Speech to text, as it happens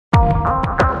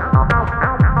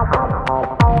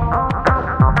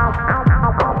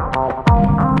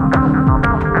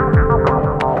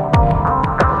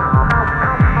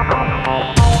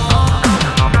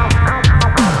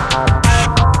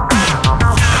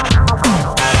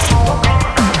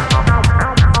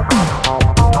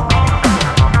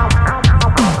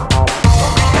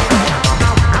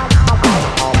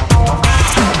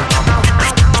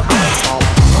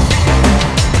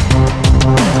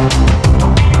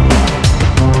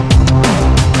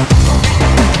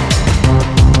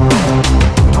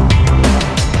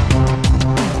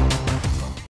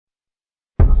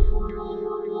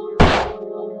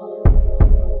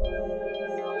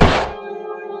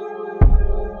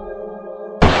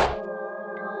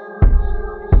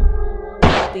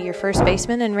will be your first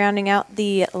baseman. And rounding out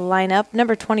the lineup,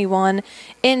 number 21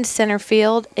 in center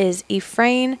field is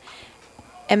Efrain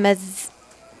Amazika.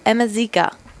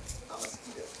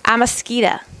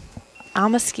 Amasquita.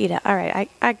 All right,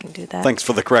 I can do that. Thanks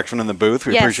for the correction in the booth.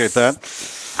 We appreciate that.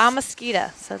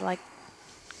 Amasquita. So kind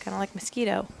of like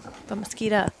mosquito, but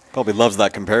mosquito. Probably loves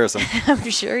that comparison. I'm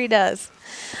sure he does.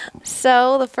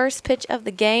 So the first pitch of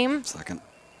the game.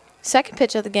 Second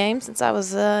pitch of the game, since I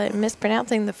was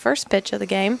mispronouncing the first pitch of the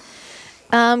game.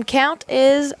 Count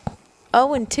is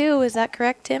 0-2. Is that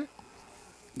correct, Tim?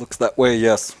 Looks that way,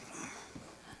 yes.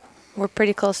 We're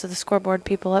pretty close to the scoreboard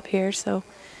people up here, so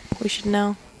we should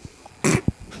know.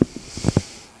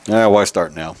 Why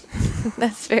start now?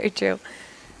 That's very true.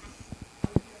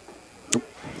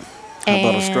 How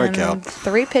about a strikeout?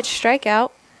 3-pitch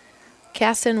strikeout.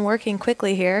 Caston working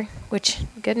quickly here, which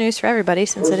good news for everybody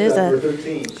since it is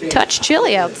a touch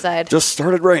chilly outside. Just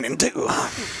started raining, too.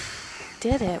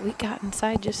 Did it. We got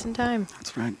inside just in time.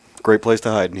 That's right. Great place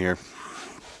to hide in here.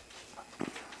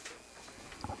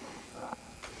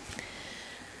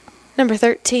 Number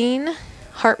 13,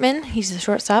 Hartman. He's the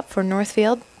shortstop for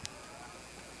Northfield.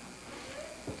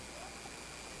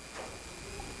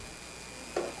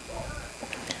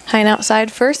 High and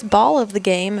outside, first ball of the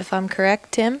game, if I'm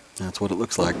correct, Tim. That's what it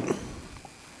looks like.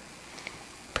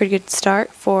 Pretty good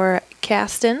start for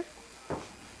Caston.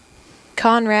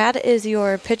 Conrad is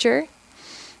your pitcher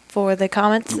for the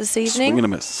Comets this evening. Swing and a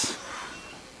miss.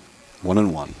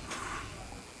 1-1.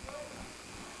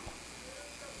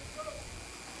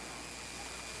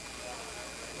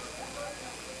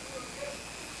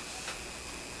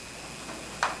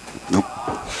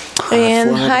 Nope.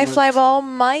 And high fly ball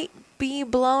might be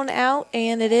blown out,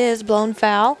 and it is blown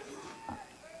foul.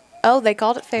 Oh, they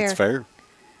called it fair. It's fair.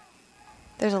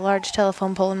 There's a large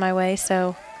telephone pole in my way,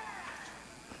 so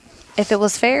if it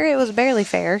was fair, it was barely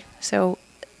fair. So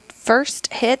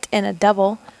first hit and a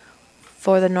double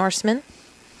for the Norseman.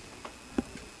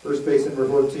 First base number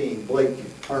 14, Blake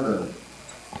Harner.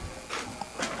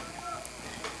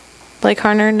 Blake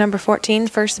Harner, number 14,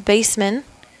 first baseman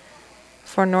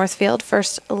for Northfield,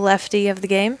 first lefty of the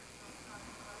game.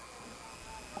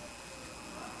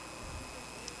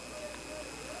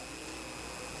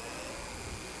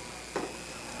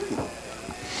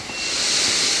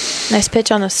 Nice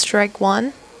pitch on a strike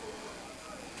one.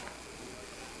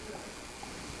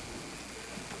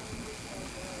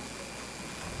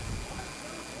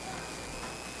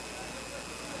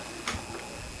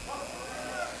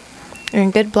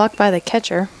 And good block by the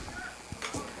catcher.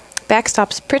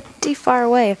 Backstop's pretty far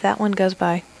away if that one goes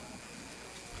by.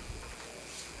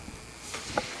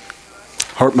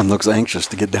 Hartman looks anxious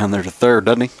to get down there to third,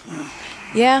 doesn't he?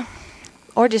 Yeah,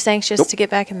 or just anxious to get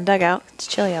back in the dugout. It's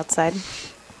chilly outside.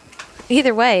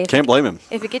 Either way. Can't blame him.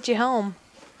 If it gets you home,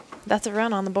 that's a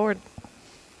run on the board.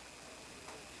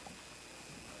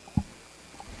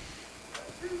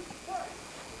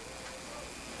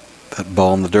 That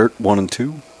ball in the dirt,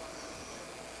 1-2.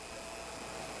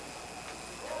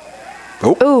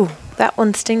 Ooh, that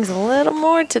one stings a little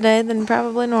more today than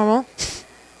probably normal.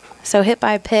 So hit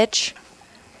by a pitch.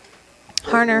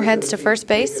 Harner heads to first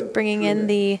base, bringing in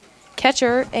the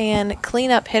catcher and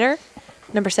cleanup hitter,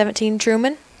 number 17,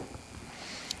 Truman.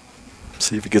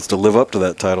 See if he gets to live up to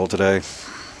that title today.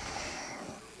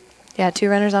 Yeah, 2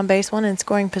 runners on base, 1 in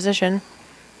scoring position.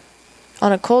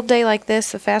 On a cold day like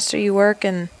this, the faster you work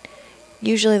and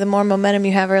usually the more momentum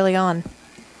you have early on,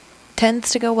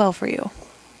 tends to go well for you.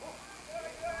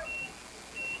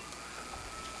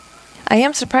 I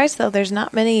am surprised, though, there's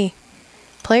not many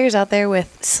players out there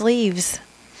with sleeves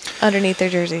underneath their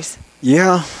jerseys.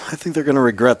 Yeah, I think they're going to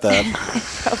regret that.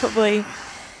 Probably.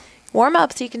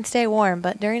 Warm-ups, you can stay warm,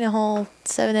 but during a whole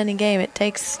 7-inning game, it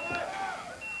takes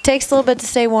a little bit to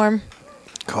stay warm.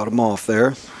 Caught him off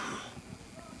there.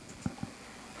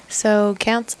 So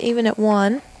counts even at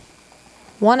 1.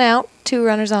 1 out, 2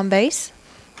 runners on base.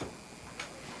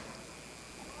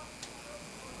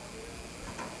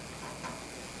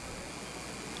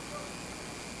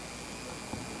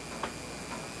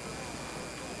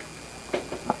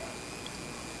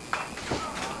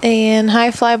 And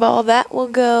high fly ball, that will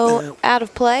go out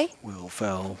of play. Will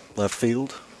foul left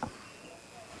field.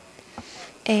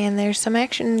 And there's some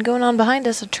action going on behind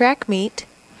us, a track meet,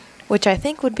 which I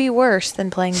think would be worse than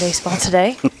playing baseball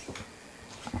today.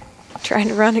 Trying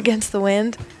to run against the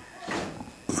wind.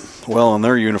 Well, and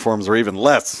their uniforms are even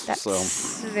less.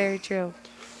 That's very true.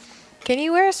 Can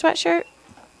you wear a sweatshirt?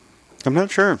 I'm not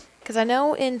sure. Because I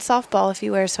know in softball, if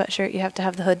you wear a sweatshirt, you have to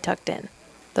have the hood tucked in.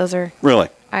 Those are really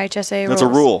IHSA rules. That's a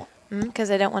rule.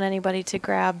 Because I don't want anybody to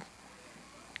grab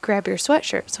your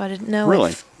sweatshirt. So I didn't know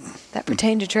really if that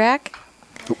pertained to track.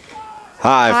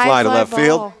 High fly to left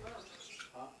field. ball.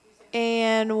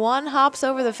 And one hops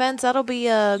over the fence. That'll be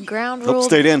a ground rule.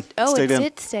 Stayed in. Oh, Stayed it in.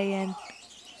 did stay in.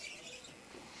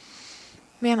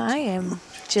 Man, I am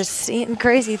just seeing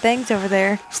crazy things over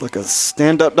there. It's like a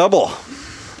stand-up double.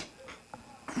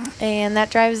 And that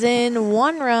drives in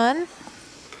 1 run.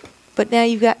 But now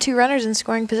you've got 2 runners in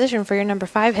scoring position for your number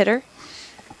 5 hitter.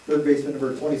 Third baseman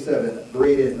number 27,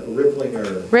 Braden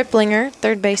Ripplinger. Ripplinger,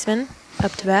 third baseman,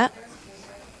 up to bat.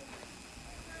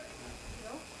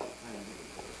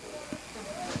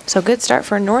 So good start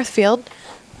for Northfield,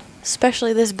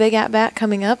 especially this big at-bat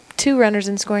coming up. 2 runners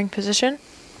in scoring position.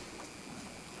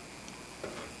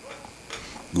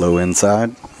 Low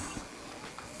inside.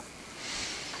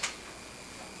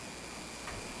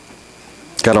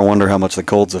 Gotta wonder how much the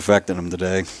cold's affecting him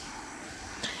today.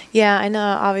 Yeah, I know.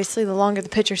 Obviously, the longer the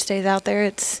pitcher stays out there,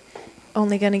 it's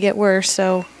only going to get worse.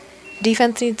 So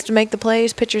defense needs to make the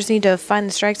plays. Pitchers need to find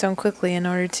the strike zone quickly in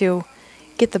order to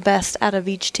get the best out of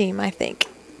each team, I think.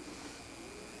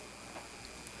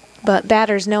 But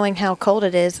batters, knowing how cold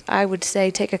it is, I would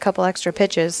say take a couple extra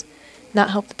pitches,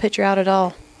 not help the pitcher out at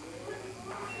all.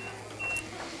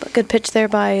 But good pitch there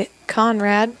by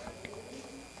Conrad.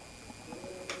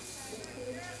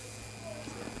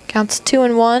 Counts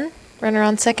 2-1. Runner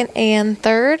on second and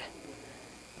third,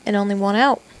 and only 1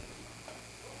 out.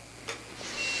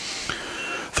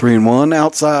 3-1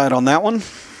 outside on that one.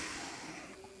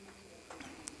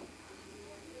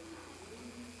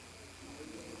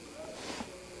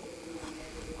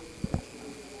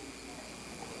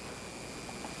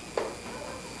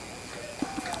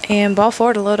 And ball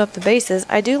 4 to load up the bases.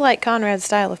 I do like Conrad's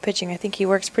style of pitching. I think he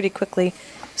works pretty quickly.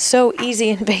 So easy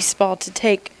in baseball to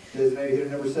take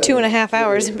 2.5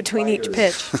 hours in between each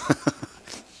pitch.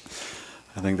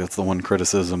 I think that's the one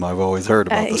criticism I've always heard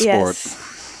about the sport.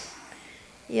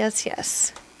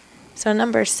 Yes. So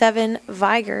number 7,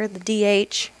 Viger, the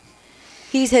DH.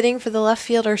 He's hitting for the left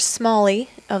fielder Smalley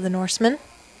of the Norsemen.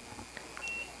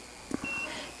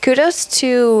 Kudos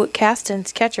to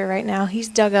Caston's catcher right now. He's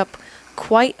dug up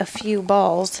quite a few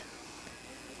balls.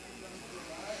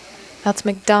 That's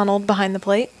McDonald behind the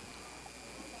plate.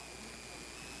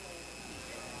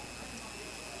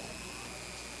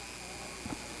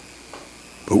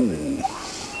 Ooh,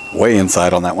 way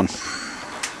inside on that one.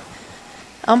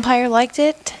 Umpire liked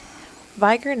it.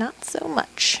 Viger, not so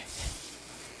much.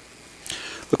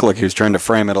 Looked like he was trying to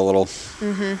frame it a little.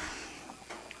 Mm-hmm.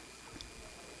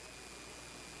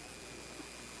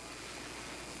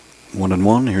 One and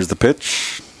one. Here's the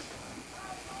pitch.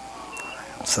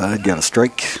 Outside, got a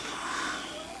strike.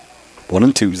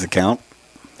 1-2 is the count.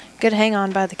 Good hang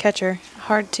on by the catcher.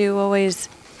 Hard to always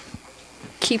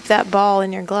keep that ball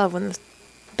in your glove when the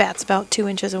bat's about 2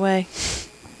 inches away.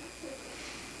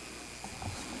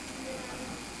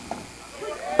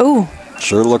 Ooh.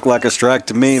 Sure looked like a strike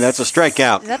to me. That's a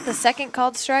strikeout. Is that the second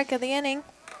called strike of the inning?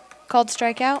 Called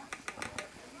strikeout?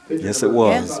 Yes, it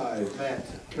was.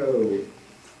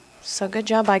 So good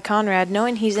job by Conrad,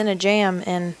 knowing he's in a jam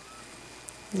and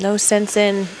no sense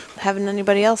in having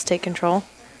anybody else take control.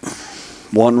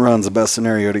 1 run's the best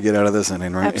scenario to get out of this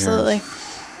inning, right? Absolutely. Here.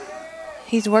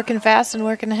 He's working fast and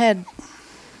working ahead.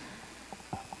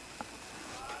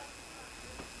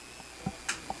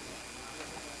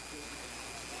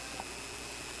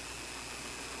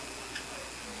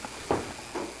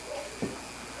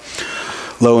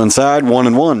 Low inside,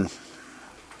 1-1.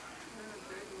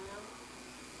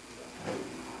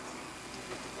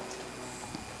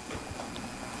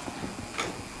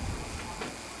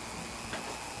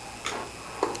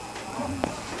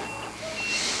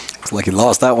 Looks like he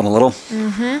lost that one a little.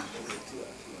 Mm-hmm.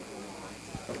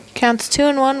 Counts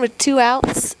 2-1 with 2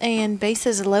 outs and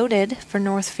bases loaded for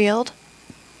Northfield.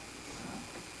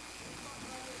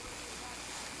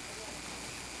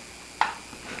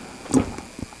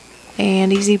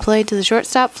 And easy play to the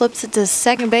shortstop, flips it to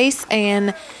second base,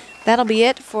 and that'll be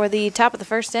it for the top of the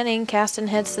first inning. Caston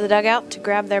heads to the dugout to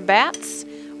grab their bats.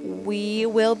 We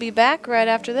will be back right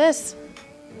after this.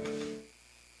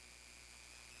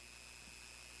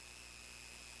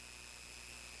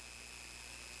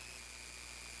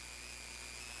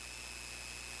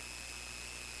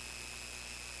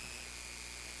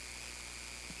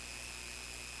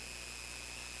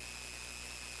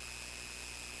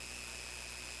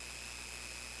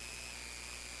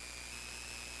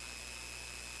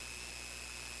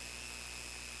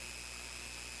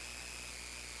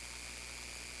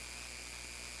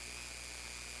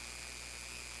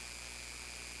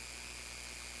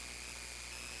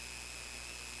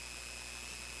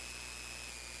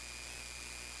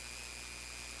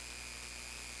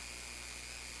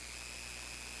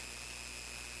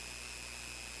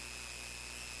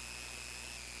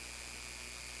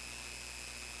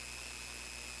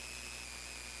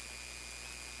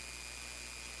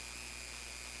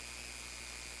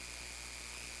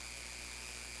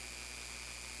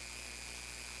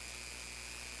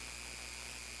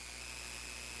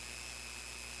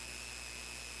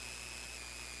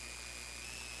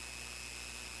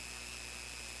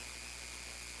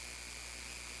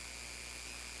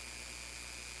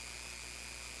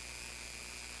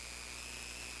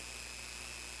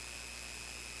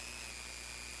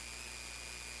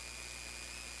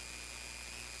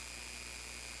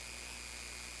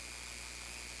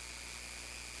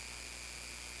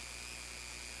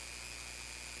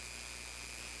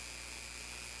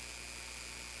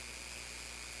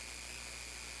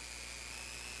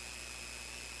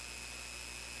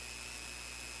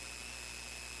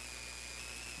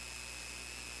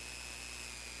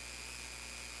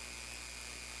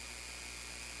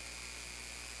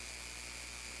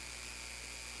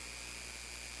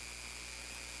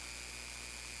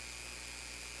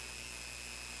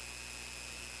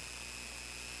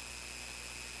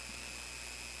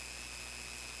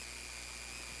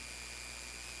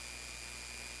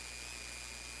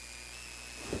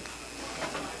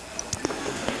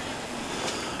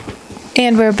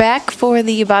 And we're back for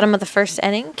the bottom of the first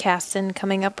inning. Caston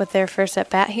coming up with their first at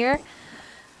bat here.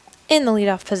 In the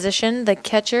leadoff position, the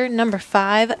catcher, number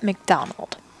 5,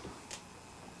 McDonald.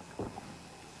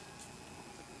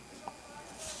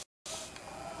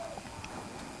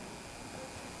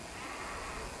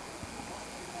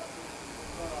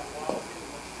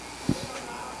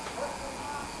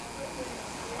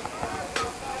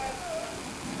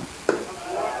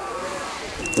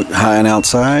 Look high and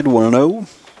outside, 1-0.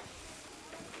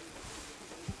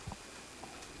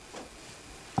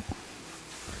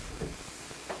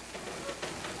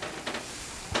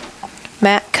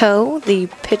 Matt Coe, the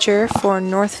pitcher for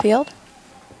Northfield.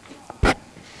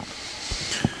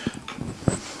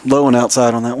 Low and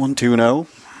outside on that one, 2-0.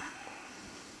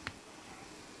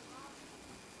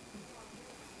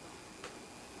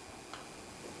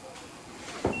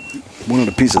 Wanted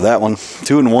a piece of that one,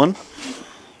 2-1.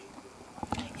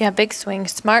 Yeah, big swing.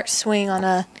 Smart swing on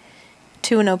a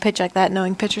 2-0 pitch like that,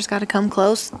 knowing pitcher's got to come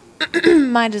close.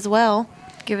 Might as well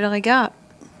give it all he got.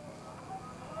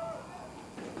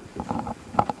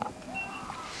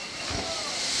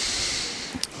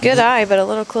 Good eye, but a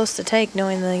little close to take,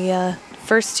 knowing the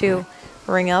first 2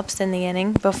 ring-ups in the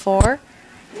inning before.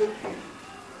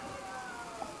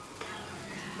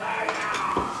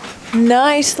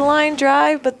 Nice line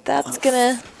drive, but that's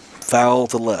going to Foul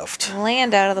to left.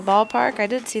 land out of the ballpark. I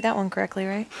did see that one correctly,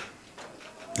 right?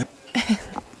 Yep.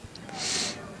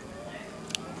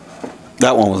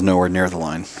 That one was nowhere near the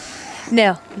line.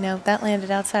 No, that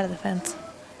landed outside of the fence.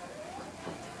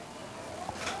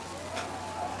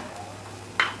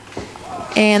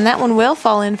 And that one will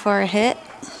fall in for a hit.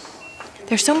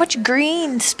 There's so much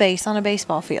green space on a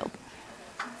baseball field.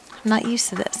 I'm not used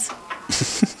to this.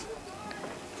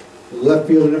 Left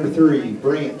fielder number 3,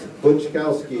 Brant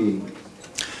Butchkowski.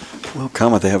 Well,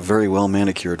 Comet, they have very well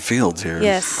manicured fields here.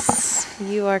 Yes,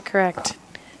 you are correct.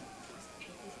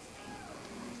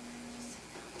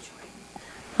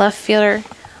 Left fielder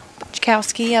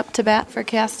Butchkowski up to bat for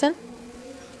Caston.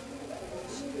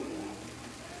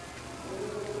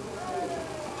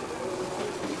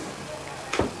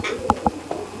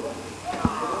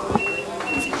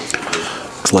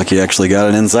 Looks like he actually got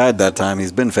it inside that time.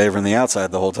 He's been favoring the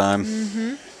outside the whole time.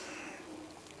 Mm-hmm.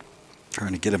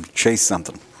 Trying to get him to chase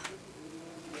something.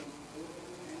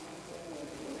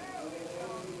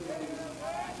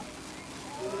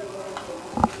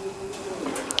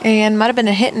 And might have been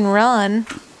a hit and run,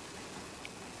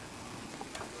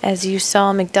 as you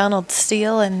saw McDonald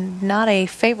steal, and not a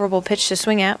favorable pitch to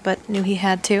swing at, but knew he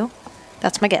had to.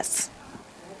 That's my guess.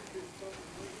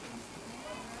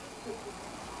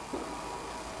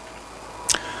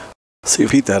 See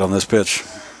if he hit that on this pitch.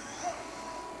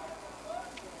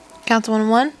 Counts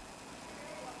 1-1.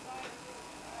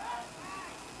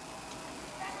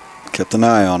 Kept an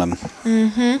eye on him.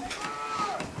 Mm-hmm.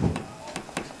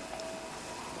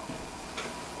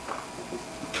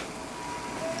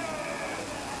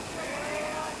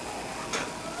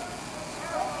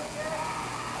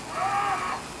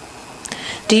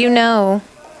 Do you know,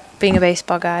 being a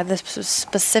baseball guy, the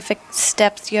specific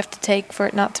steps you have to take for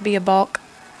it not to be a balk?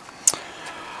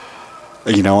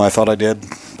 You know, I thought I did,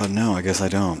 but no, I guess I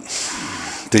don't.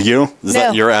 Do you? Is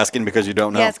that you're asking because you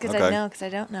don't know? Yeah, it's because I know, because I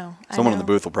don't know. Someone in the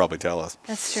booth will probably tell us.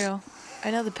 That's true.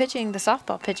 I know the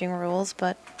softball pitching rules,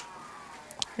 but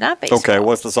not baseball. Okay,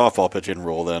 what's the softball pitching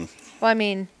rule then? Well, I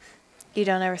mean, you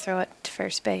don't ever throw it to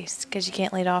first base because you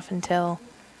can't lead off until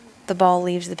the ball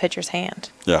leaves the pitcher's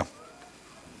hand. Yeah.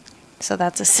 So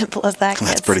that's as simple as that gets.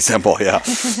 That's pretty simple, yeah.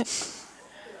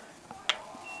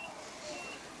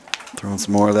 Throwing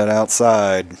some more of that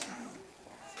outside.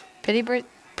 Pretty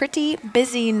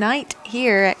busy night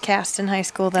here at Caston High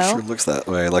School, though. Sure looks that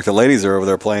way. Like the ladies are over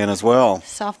there playing as well.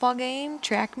 Softball game,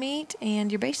 track meet,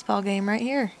 and your baseball game right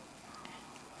here.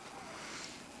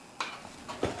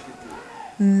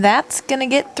 That's going to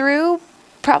get through.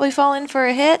 Probably fall in for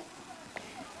a hit.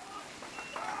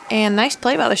 And nice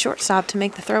play by the shortstop to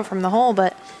make the throw from the hole,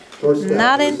 but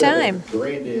not in time.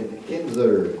 Brandon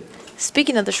Kinzer.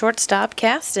 Speaking of the shortstop,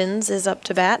 Caston's is up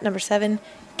to bat, number 7,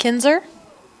 Kinzer.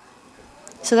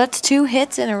 So that's 2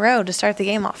 hits in a row to start the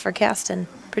game off for Caston.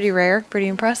 Pretty rare, pretty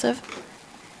impressive.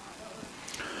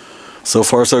 So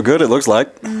far, so good, it looks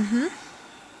like. Mm-hmm.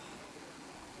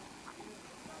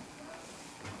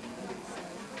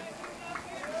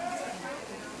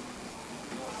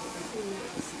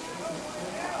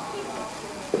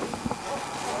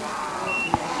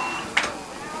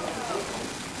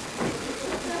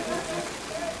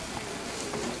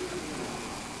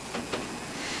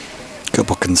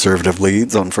 Couple conservative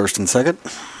leads on first and second.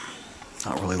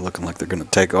 Not really looking like they're going to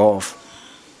take off.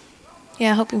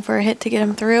 Yeah, hoping for a hit to get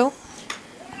him through.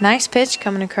 Nice pitch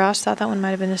coming across. Thought that one might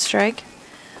have been a strike.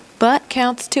 But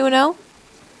counts 2-0.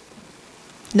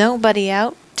 Nobody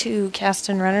out. 2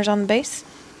 Caston runners on the base.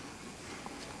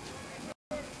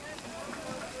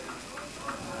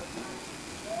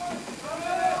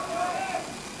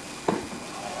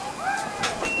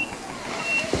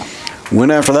 Win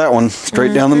after that one.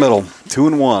 Straight down the middle.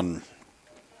 2-1.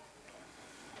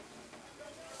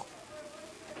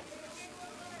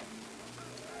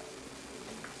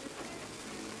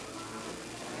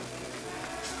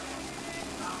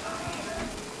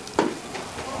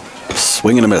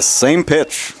 Swing and a miss. Same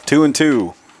pitch.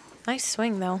 2-2. Nice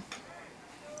swing, though.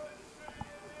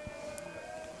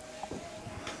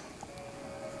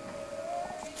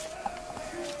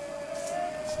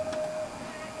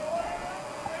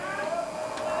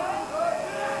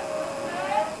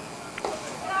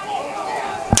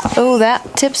 Oh,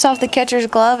 that tips off the catcher's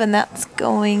glove, and that's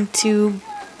going to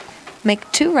make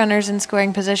 2 runners in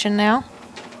scoring position now.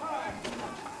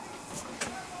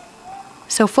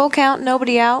 So full count,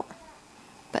 nobody out.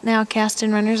 But now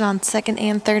Caston runners on second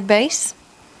and third base.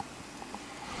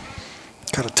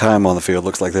 Got a time on the field.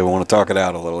 Looks like they want to talk it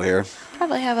out a little here.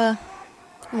 Probably have a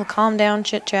little calm down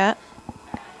chit chat.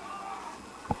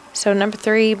 So number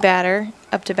 3 batter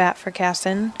up to bat for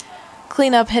Caston.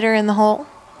 Cleanup hitter in the hole.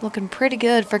 Looking pretty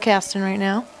good for Caston right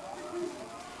now.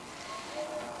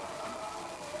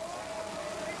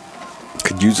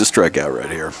 Could use a strikeout right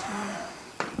here.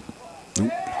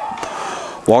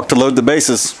 Walk to load the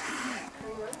bases.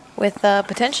 With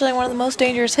potentially one of the most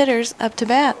dangerous hitters up to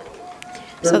bat.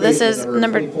 So this is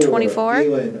number 24,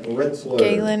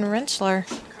 Galen Rensler.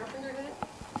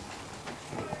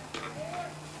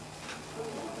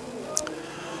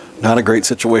 Not a great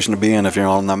situation to be in if you're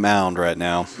on the mound right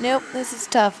now. Nope, this is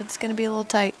tough. It's going to be a little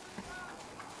tight.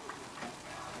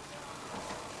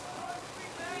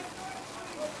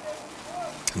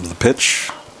 Comes the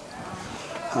pitch.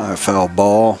 High foul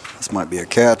ball. This might be a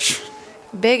catch.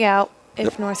 Big out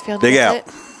if Northfield Big gets out. it.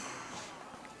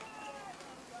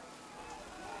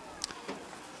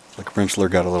 Like Rensler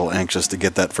got a little anxious to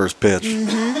get that first pitch.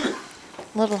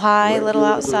 Little high, little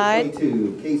outside.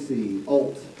 22, Casey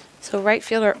Alt. So right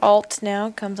fielder Alt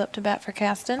now comes up to bat for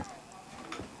Caston.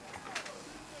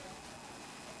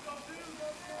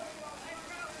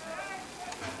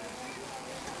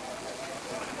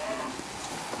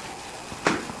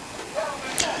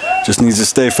 Just needs to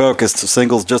stay focused.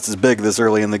 Single's just as big this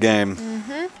early in the game.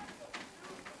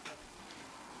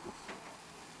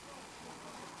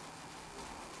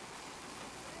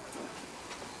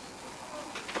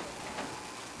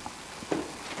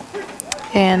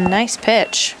 And nice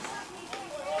pitch.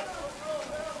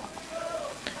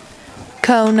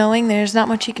 Ko, knowing there's not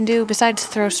much he can do besides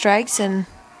throw strikes and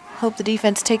hope the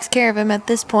defense takes care of him at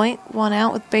this point. 1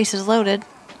 out with bases loaded.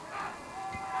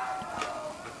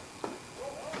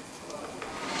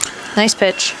 Nice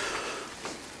pitch.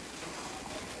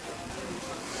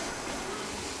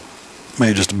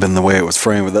 May just have been the way it was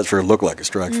framed, but that sure looked like a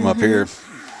strike from up here.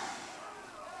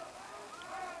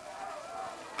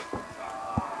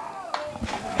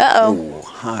 Uh-oh. Ooh,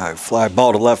 high fly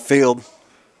ball to left field.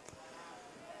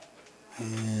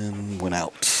 And went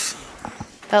out.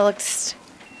 That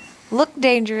looked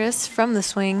dangerous from the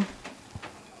swing.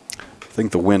 I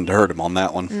think the wind hurt him on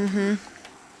that one.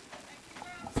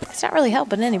 It's not really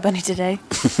helping anybody today.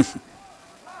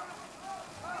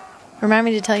 Remind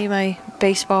me to tell you my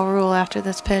baseball rule after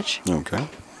this pitch. Okay.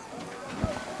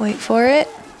 Wait for it.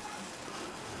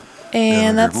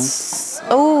 And that's...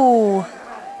 Oh!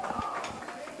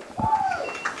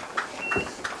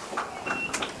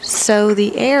 So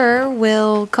the error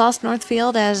will cost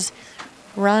Northfield as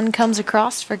run comes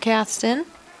across for Caston.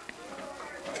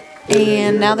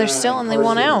 And now there's still only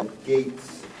 1 out.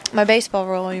 My baseball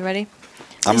rule, are you ready?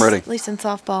 I'm ready. At least in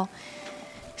softball.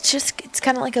 It's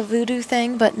kind of like a voodoo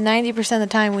thing, but 90% of the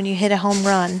time when you hit a home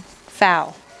run,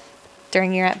 foul,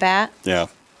 during your at-bat, Yeah.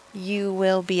 you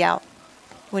will be out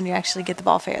when you actually get the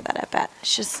ball fair that at-bat.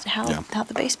 It's just how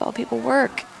the baseball people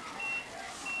work.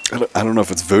 I don't know if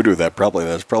it's voodoo. There's probably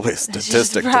a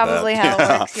statistic It's probably to that.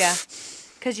 how it works, yeah.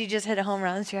 Because you just hit a home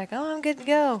run, so you're like, oh, I'm good to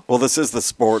go. Well, this is the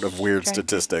sport of weird Right.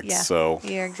 statistics, Yeah, so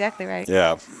you're exactly right.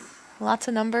 yeah. Lots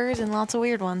of numbers and lots of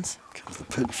weird ones. Comes the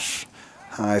pitch.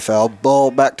 High foul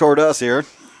ball back toward us here.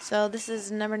 So this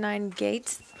is number 9,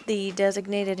 Gates, the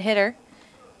designated hitter.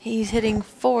 He's hitting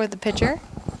for the pitcher.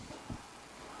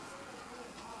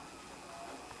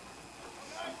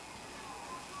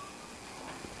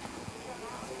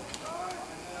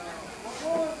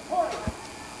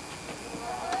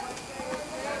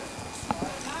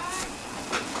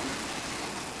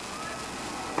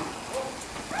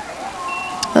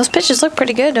 Those pitches look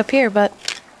pretty good up here, but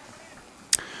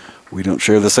We don't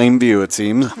share the same view, it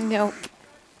seems. nope.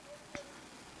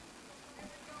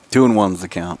 2-1's the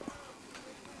count.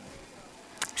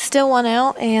 Still one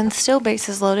out and still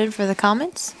bases loaded for the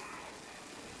Comets.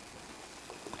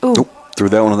 Ooh, Nope, threw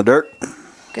that one in the dirt.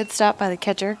 good stop by the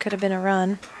catcher. Could have been a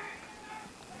run.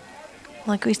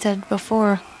 Like we said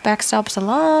before, backstop's a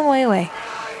long way away.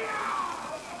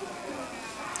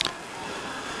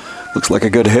 Looks like a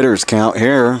good hitter's count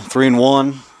here.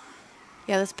 3-1.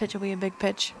 Yeah, this pitch will be a big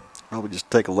pitch. Probably just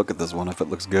take a look at this one if it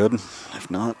looks good. If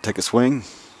not, take a swing.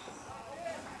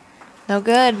 No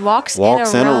good. Walks in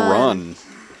Walks a in a run. run.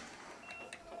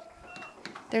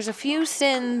 There's a few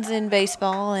sins in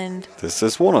baseball, and This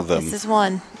is one of them. this is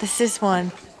one. This is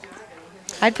one.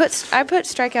 I put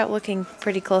strikeout looking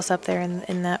pretty close up there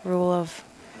in that rule of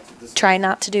try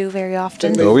not to do very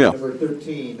often. Oh, yeah. Number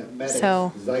 13, Maddox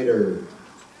So- Zider.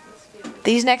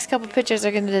 These next couple pitches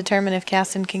are going to determine if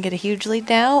Caston can get a huge lead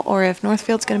now or if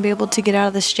Northfield's going to be able to get out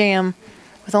of this jam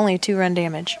with only a 2-run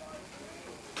damage.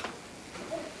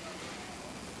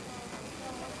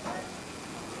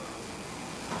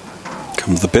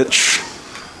 Comes the pitch.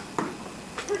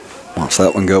 Watch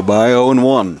that one go by.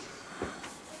 0-1.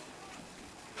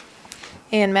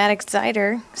 And Maddox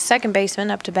Zider, second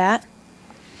baseman, up to bat.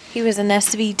 He was an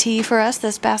SVT for us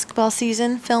this basketball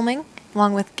season filming,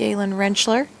 along with Galen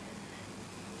Rentschler.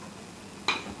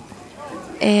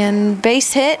 And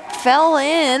base hit fell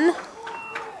in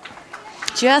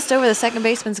just over the second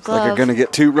baseman's Looks like glove. you're going to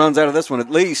get 2 runs out of this one at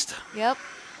least. Yep.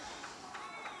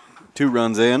 2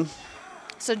 runs in.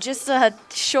 So just a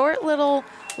short little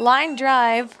line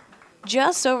drive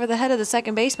just over the head of the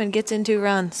second baseman gets in 2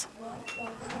 runs.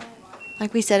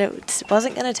 Like we said, it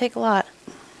wasn't going to take a lot.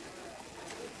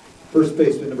 First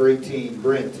baseman, number 18,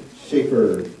 Brent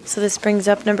Schaefer. So this brings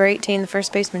up number 18, the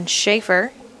first baseman,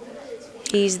 Schaefer.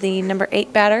 He's the number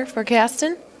 8 batter for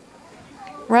Caston.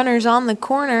 Runners on the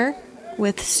corner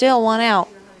with still 1 out.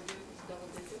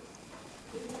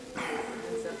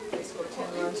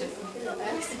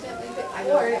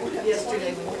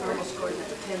 Yesterday when Cardinals scored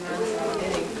 10 runs in the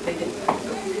inning, they didn't,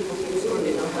 people who scored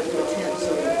didn't know how to do 10,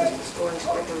 so the scoring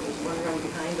striker was 1 run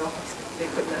behind off. They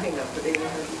couldn't hang up, but they didn't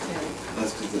have to do 10.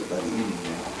 That's because it's by the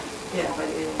evening, Yeah, by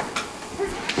the inning.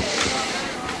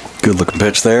 Good looking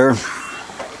pitch there.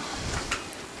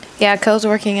 Yeah, Co's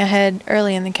working ahead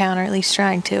early in the count, or at least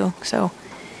trying to. So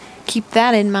keep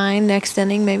that in mind next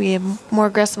inning. Maybe more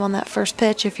aggressive on that first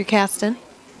pitch if you're Caston.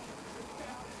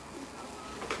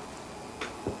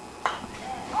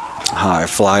 High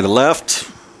fly to left.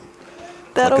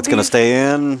 That'll Like it's going to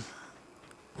stay in.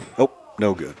 Oh,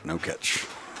 no good. No catch.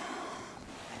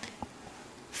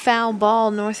 Foul ball.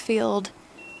 Northfield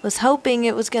was hoping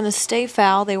it was going to stay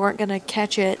foul. They weren't going to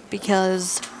catch it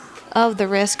because of the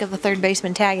risk of the third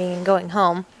baseman tagging and going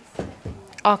home.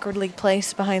 Awkwardly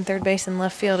placed behind third base and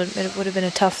left field. It would have been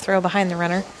a tough throw behind the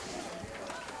runner.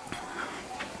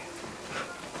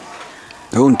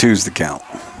 0-2's the count.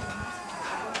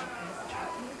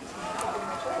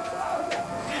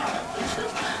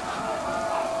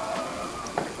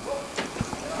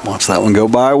 Watch that one go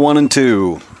by.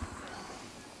 1-2.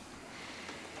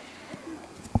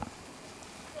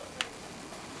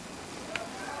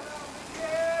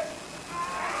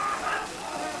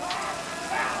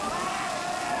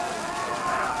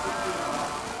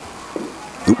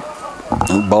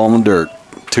 Oop. Ball in the dirt.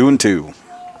 2-2.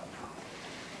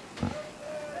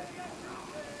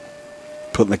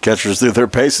 Putting the catchers through their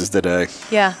paces today.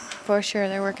 Yeah, for sure.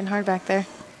 They're working hard back there.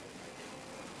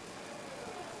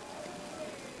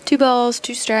 2 balls,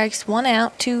 2 strikes, 1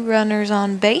 out, 2 runners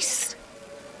on base.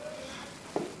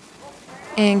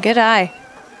 And good eye.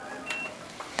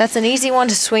 That's an easy one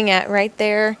to swing at right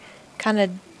there. Kind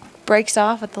of breaks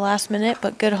off at the last minute,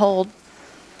 but good hold.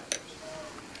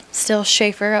 Still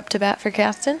Schaefer up to bat for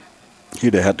Caston.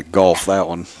 He'd have had to golf that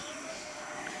one.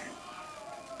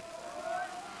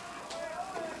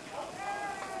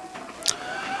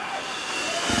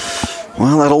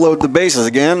 Well, that'll load the bases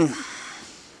again.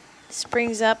 This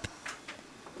brings up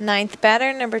 9th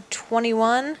batter, number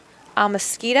 21,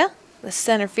 Amasquita, the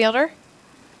center fielder.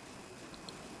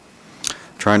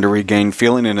 Trying to regain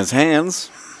feeling in his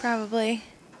hands. Probably.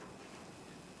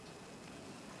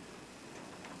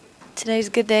 Today's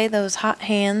a good day. Those hot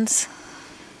hands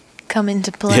come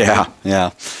into play.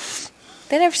 Yeah.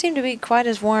 They never seem to be quite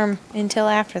as warm until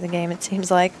after the game, it seems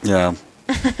like. Yeah.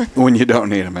 When you don't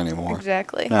need them anymore.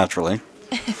 Exactly. Naturally.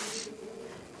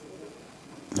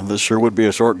 And this sure would be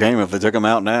a short game if they took him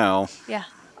out now. Yeah.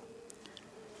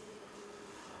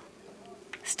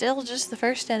 Still just the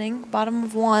first inning, bottom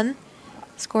of 1.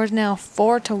 Score's now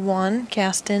 4-1.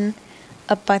 Caston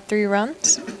up by 3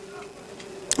 runs.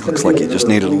 Looks like he just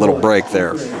needed a little break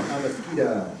there.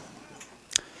 Amasquita.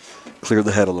 Clear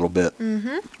the head a little bit.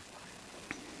 Mm-hmm.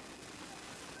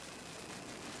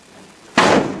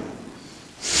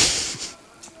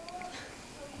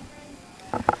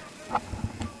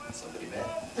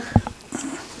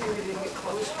 Maybe they didn't get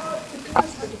close.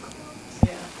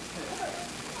 Yeah.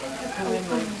 Come in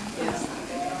like,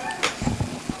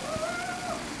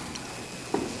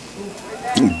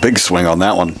 yeah. Big swing on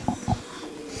that one.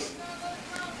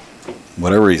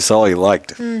 Whatever he saw, he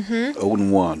liked.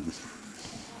 0-1.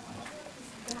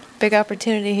 Big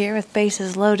opportunity here with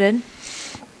bases loaded.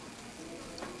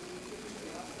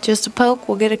 Just a poke,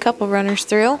 we'll get a couple runners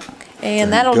through.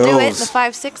 And There that'll it do it in goes. the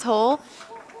 5-6 hole.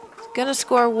 Gonna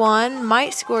score 1,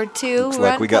 might score 2. Looks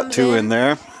like Run we got comes 2 in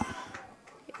there.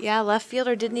 Yeah, left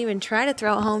fielder didn't even try to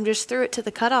throw it home, just threw it to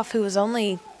the cutoff, who was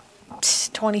only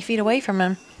 20 feet away from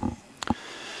him.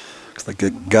 Looks like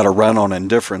it got a run on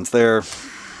indifference there.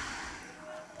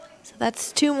 So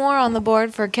that's 2 more on the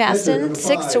board for Caston.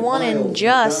 6-1 in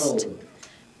just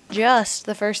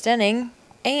the first inning.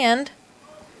 And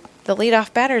the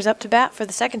leadoff batter is up to bat for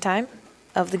the second time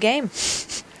of the game.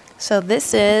 So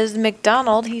this is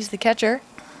McDonald. He's the catcher.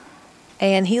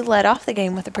 And he led off the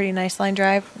game with a pretty nice line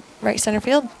drive right center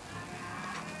field.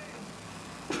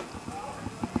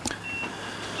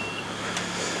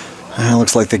 It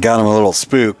looks like they got him a little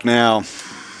spooked now.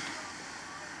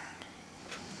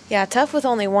 Yeah, tough with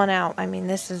only 1 out. I mean,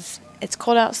 it's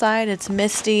cold outside. It's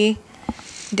misty.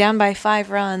 Down by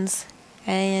 5 runs.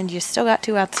 And you still got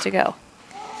 2 outs to go.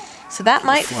 So that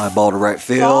might Fly ball to right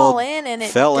field. fall in, and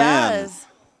it Fell does.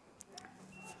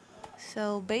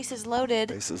 So bases loaded.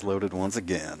 Bases loaded once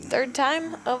again. 3rd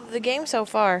time of the game so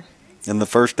far. In the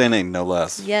first inning, no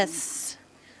less. Yes.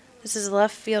 This is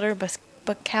left fielder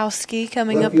Bukowski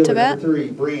coming Left up to fielder bat. number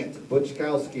 3, Brant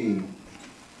Butchkowski.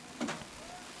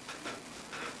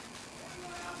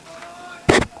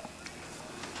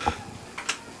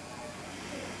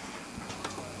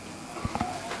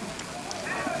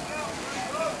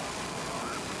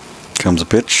 Comes a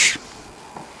pitch.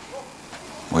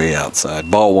 Way outside.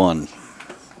 Ball 1.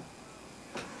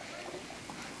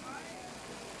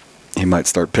 He might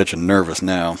start pitching nervous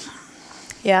now.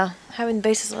 Yeah, having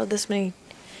bases loaded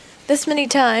this many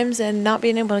times and not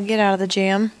being able to get out of the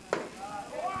jam.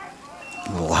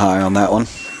 A little high on that one.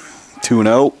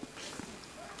 2-0.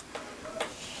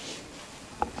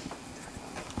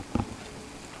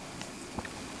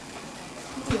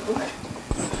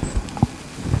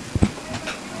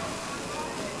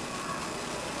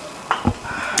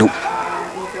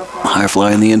 High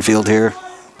fly in the infield here.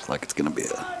 Looks like it's going to be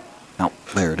a... Oh,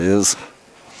 there it is.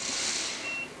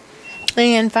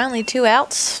 And finally 2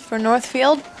 outs for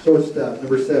Northfield. Shortstop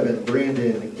number 7,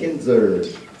 Brandon Kinzer.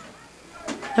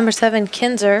 Number 7,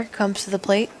 Kinzer, comes to the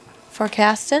plate for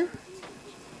Caston.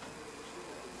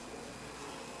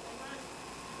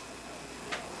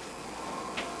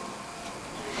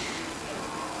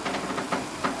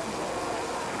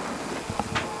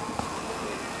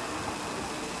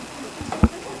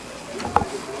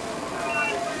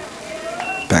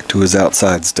 Back to his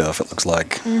outside stuff, it looks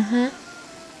like. I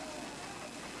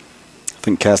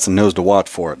think Caston knows to watch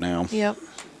for it now. Yep.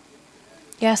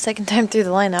 Yeah, 2nd time through the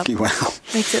lineup. Wow.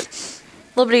 Makes it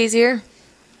a little bit easier.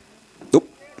 Oop.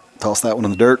 Toss that one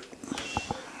in the dirt.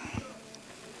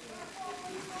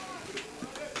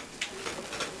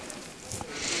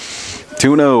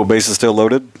 Two-0, bases still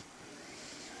loaded.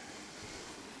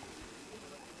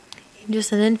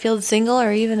 Just an infield single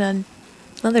or even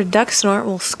another duck snort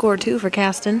will score 2 for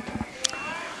Caston.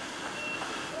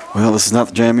 Well, this is not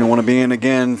the jam you want to be in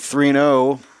again.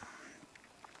 3-0.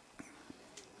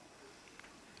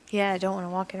 Yeah, I don't want to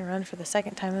walk in and run for the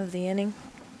 2nd time of the inning.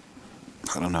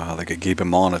 I don't know how they could keep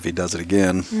him on if he does it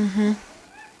again.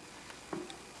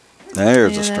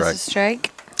 There's a And strike. that's a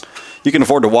strike. You can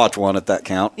afford to watch one at that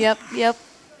count. Yep.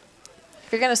 If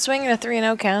you're going to swing in a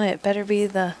 3-0 count, it better be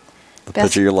the The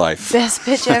pitch of your life. best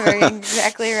pitch ever.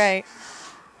 Exactly right.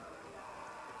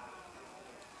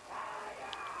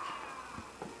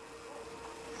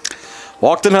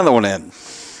 Walked another one in.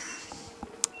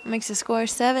 Makes the score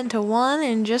 7-1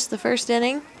 in just the first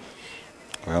inning.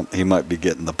 Well, he might be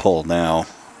getting the pull now.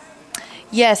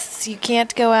 Yes, you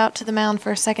can't go out to the mound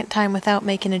for a 2nd time without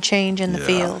making a change in the Yeah.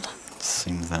 field.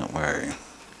 Seems that way.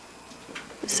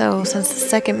 So since the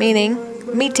 2nd meeting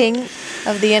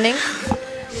of the inning,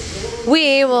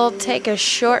 we will take a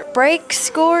short break.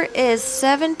 Score is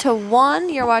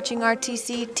 7-1. You're watching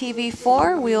RTC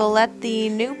TV4. We will let the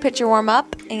new pitcher warm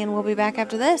up, and we'll be back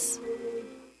after this.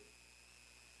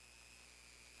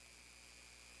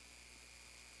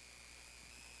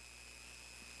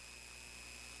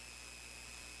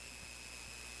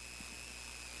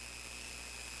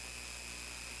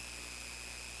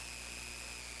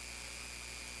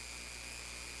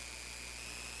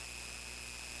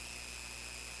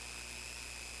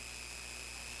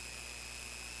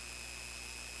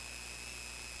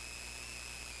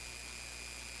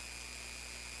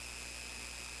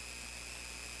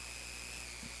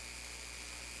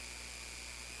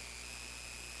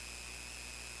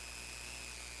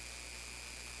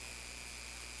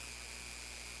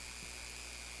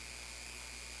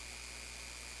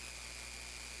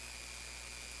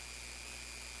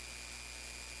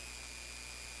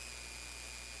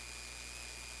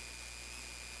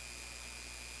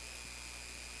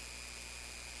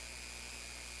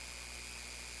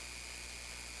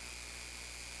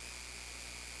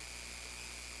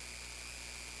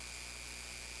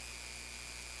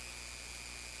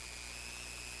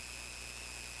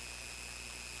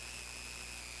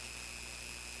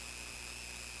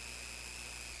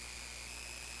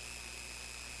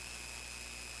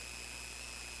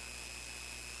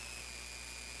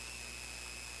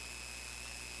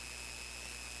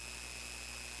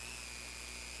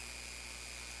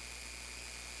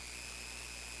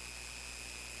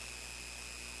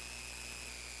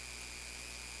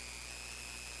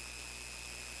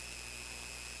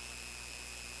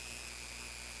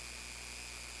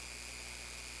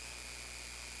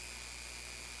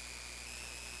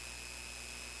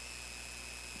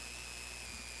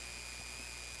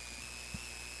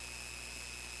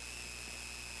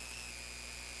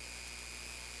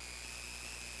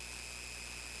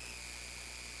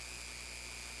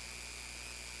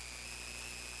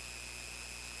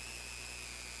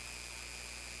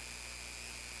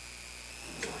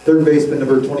 Third baseman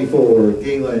number 24,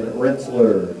 Galen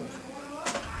Rensselaer.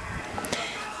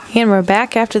 And we're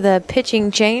back after the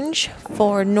pitching change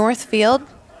for Northfield.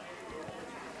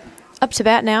 Up to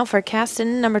bat now for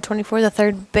Caston, number 24, the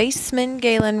third baseman,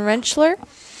 Galen Rensselaer.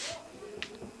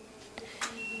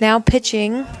 Now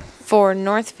pitching for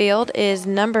Northfield is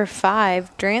number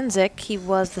 5, Dranzik. He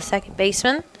was the second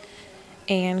baseman.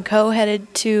 And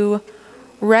co-headed to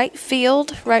right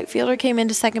field. Right fielder came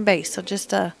into second base, so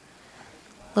just a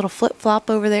little flip-flop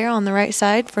over there on the right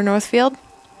side for Northfield.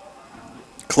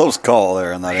 Close call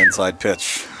there on that inside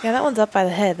pitch. Yeah, that one's up by the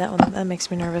head. That makes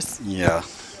me nervous. Yeah.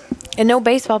 And no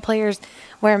baseball players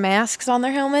wear masks on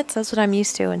their helmets. That's what I'm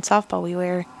used to. In softball, we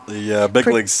wear. The big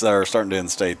leagues are starting to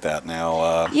instate that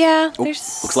now. Yeah.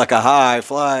 Looks like a high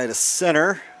fly to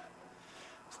center.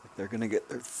 Looks like they're going to get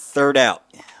their third out.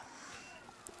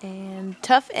 And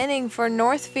tough inning for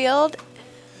Northfield.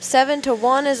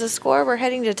 7-1 is the score. We're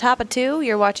heading to top of 2.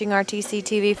 You're watching RTC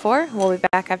TV4. We'll be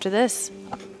back after this.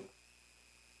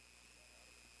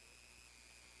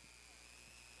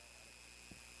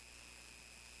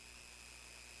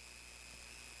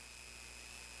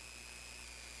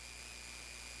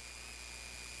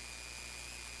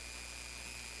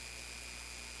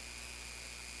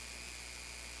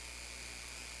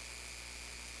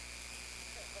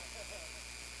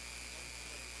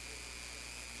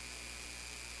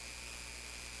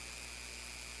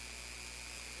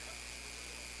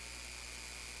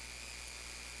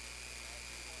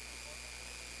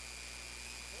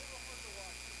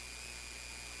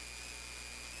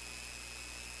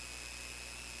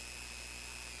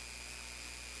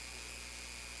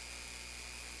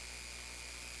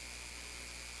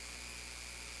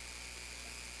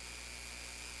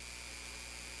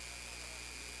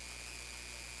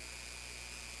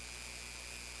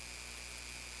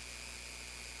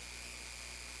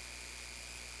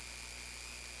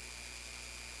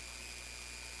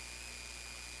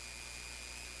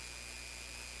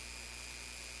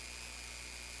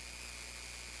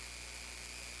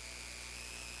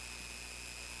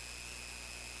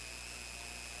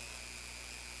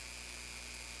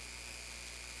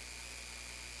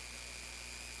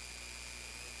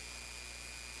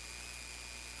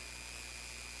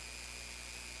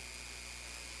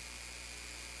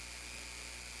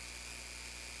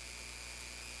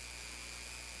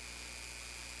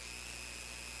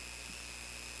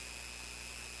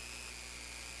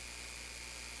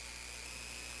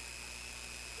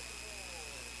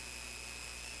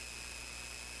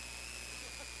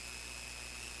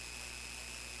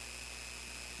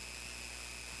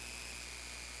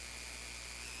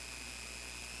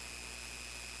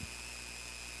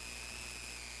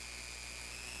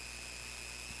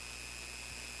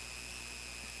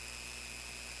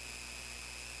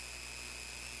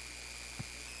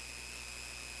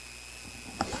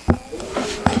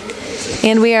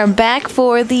 And we are back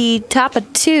for the top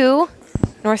of 2.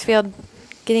 Northfield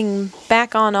getting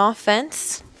back on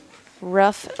offense.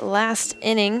 Rough last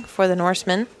inning for the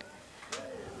Norsemen.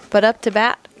 But up to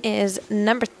bat is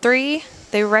number 3,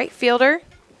 the right fielder.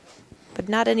 But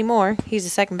not anymore. He's a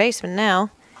second baseman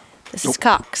now. This is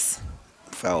Cox.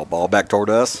 Foul ball back toward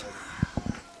us.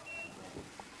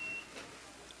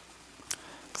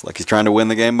 Looks like he's trying to win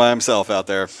the game by himself out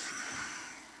there.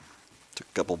 Took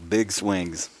a couple big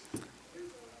swings.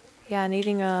 Yeah,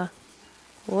 needing a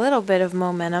little bit of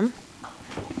momentum.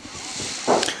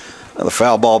 Another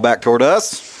foul ball back toward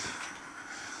us.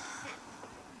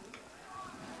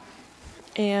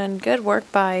 And good work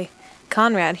by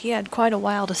Conrad. He had quite a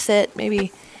while to sit,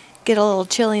 maybe get a little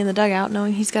chilly in the dugout,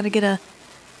 knowing he's got to get a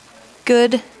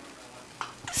good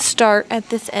start at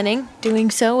this inning, doing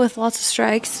so with lots of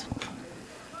strikes.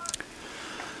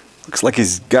 Looks like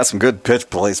he's got some good pitch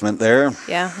placement there.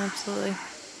 Yeah, absolutely.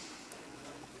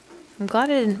 I'm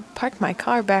glad I didn't park my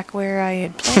car back where I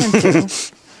had planned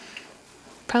to.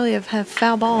 Probably have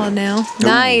foul ball now. Ooh,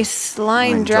 nice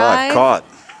line drive. Caught.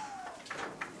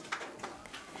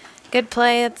 Good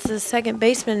play. That's the second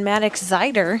baseman, Maddox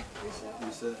Zider.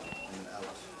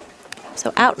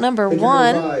 So out number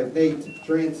 1. Number 5, Nate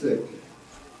Dranzik.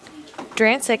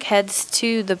 Dranzik heads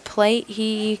to the plate.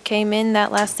 He came in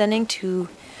that last inning to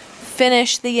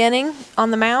finish the inning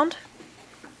on the mound.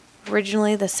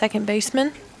 Originally the second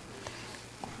baseman.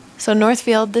 So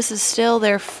Northfield, this is still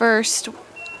their first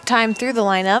time through the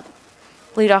lineup.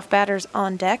 Leadoff batters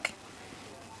on deck.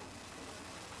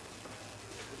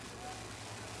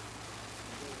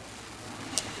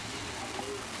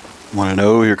 One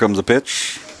 1-0. Here comes a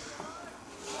pitch.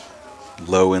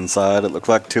 Low inside. It looks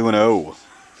like 2-0.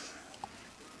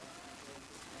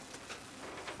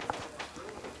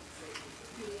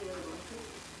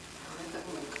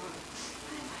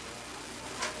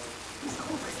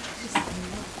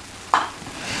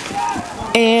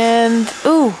 And,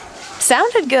 ooh,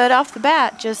 sounded good off the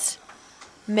bat, just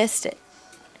missed it.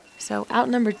 So out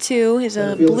number 2 is a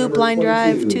Center field blue number blind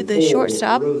drive 22, to the Cole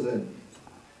shortstop. Rosen.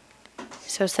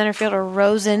 So center fielder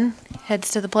Rosen heads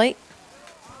to the plate.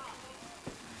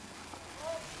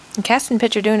 And Caston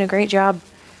pitcher doing a great job.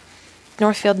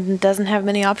 Northfield doesn't have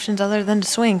many options other than to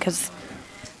swing because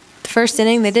the first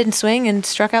inning they didn't swing and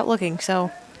struck out looking. So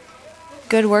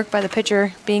good work by the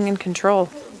pitcher being in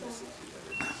control.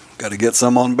 Got to get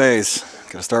some on base.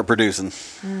 Got to start producing.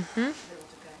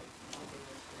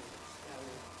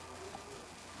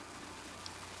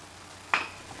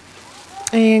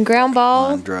 And ground ball.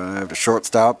 Line drive to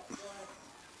shortstop.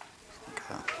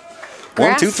 Grass.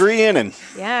 1, 2, 3 inning.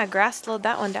 Yeah, Grass slowed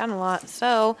that one down a lot.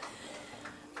 So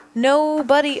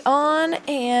nobody on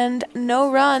and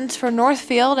no runs for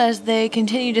Northfield as they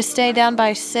continue to stay down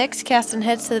by 6. Caston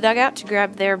heads to the dugout to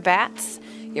grab their bats.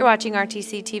 You're watching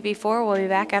RTC TV4. We'll be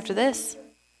back after this.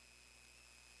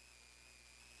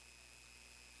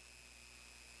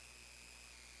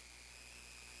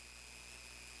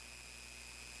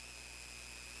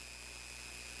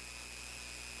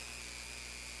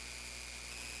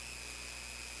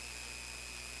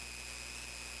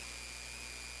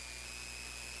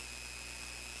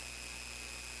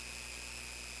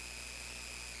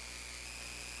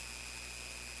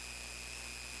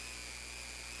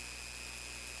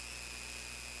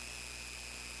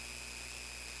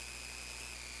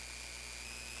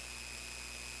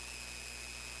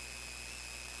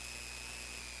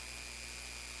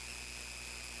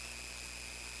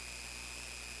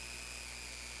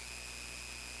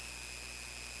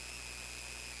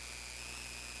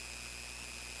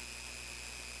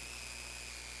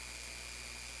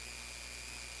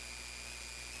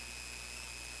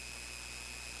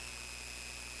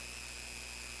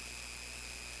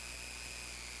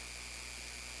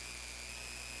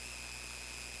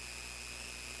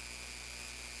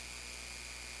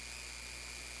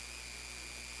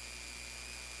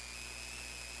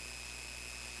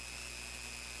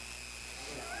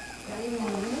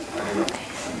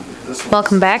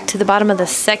 Welcome back to the bottom of the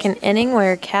second inning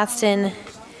where Caston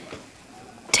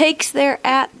takes their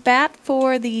at-bat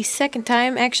for the second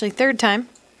time, actually third time,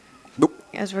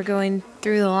 as we're going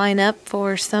through the lineup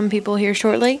for some people here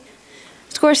shortly.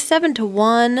 Score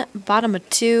 7-1, bottom of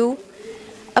 2.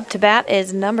 Up to bat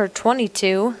is number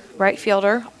 22, right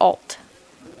fielder Alt.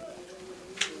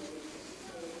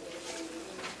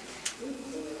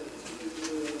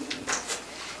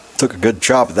 Took a good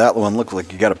chop at that one. Looked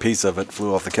like you got a piece of it.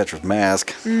 Flew off the catcher's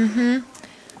mask. That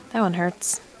one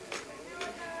hurts.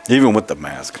 Even with the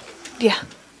mask. Yeah.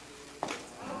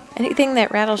 Anything that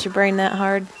rattles your brain that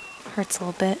hard hurts a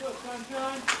little bit.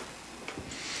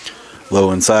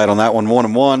 Low inside on that one.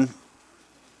 1-1.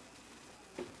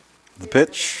 The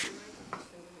pitch.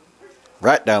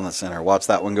 Right down the center. Watch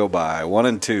that one go by.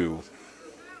 1-2.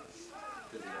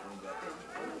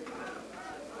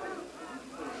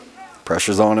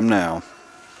 Pressure's on him now.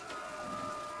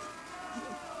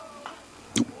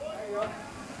 It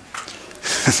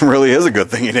really is a good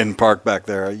thing he didn't park back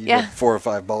there. You got 4 or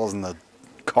 5 balls in the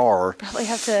car. Probably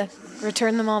have to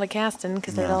return them all to Caston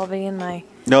because they'd all be in my...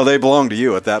 No, they belong to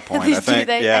you at that point, I Do think.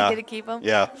 they? Yeah. I get to keep them?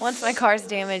 Yeah. Once my car's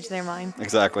damaged, they're mine.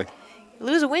 Exactly.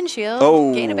 Lose a windshield,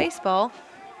 Oh. gain a baseball.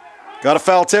 Got a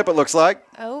foul tip, it looks like.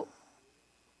 Oh.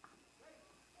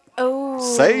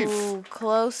 Oh. Safe.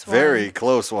 Close one. Very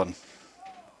close one.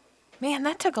 Man,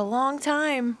 that took a long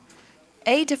time.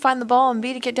 A, to find the ball, and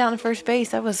B, to get down to first base.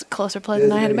 That was a closer play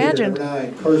than I had imagined. Number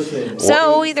 9, Carson.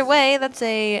 So, either way, that's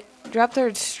a drop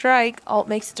third strike. Alt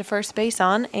makes it to first base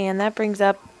on, and that brings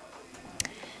up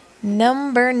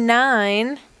number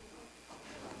 9,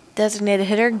 designated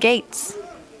hitter, Gates.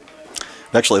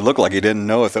 It actually looked like he didn't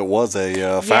know if it was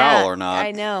a foul or not.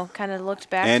 I know. Kind of looked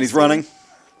back. And to he's see. running.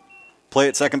 Play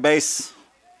at second base.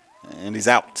 And he's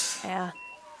out. Yeah.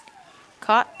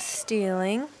 Caught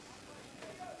stealing.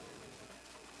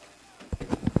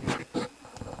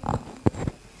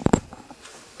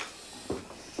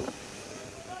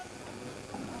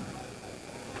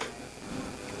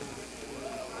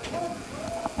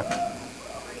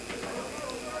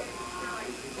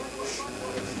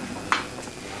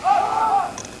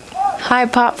 High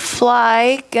pop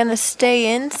fly, gonna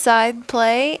stay inside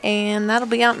play, and that'll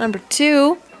be out number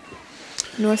 2.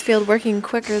 Northfield working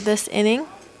quicker this inning.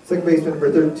 Second baseman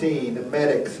number 13,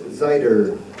 Maddox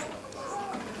Zider.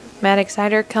 Maddox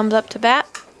Zider comes up to bat.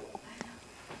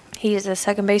 He is the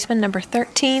second baseman, number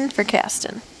 13 for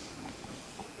Caston.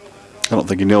 I don't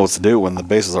think you know what to do when the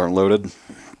bases aren't loaded.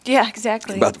 Yeah,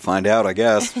 exactly. About to find out, I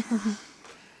guess.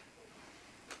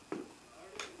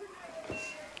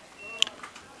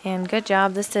 And good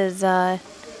job. This is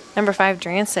number 5,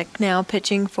 Drancic, now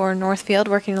pitching for Northfield,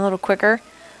 working a little quicker,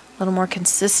 a little more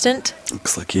consistent.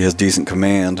 Looks like he has decent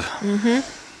command. Oh,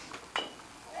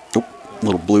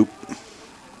 little bloop.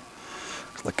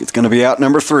 Looks like it's going to be out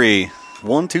number 3.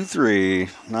 1, 2, 3.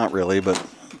 Not really, but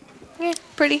Yeah,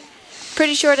 pretty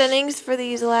short innings for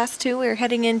these last two. We're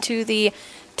heading into the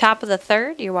top of the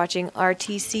third. You're watching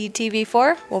RTC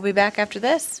TV4. We'll be back after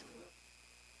this.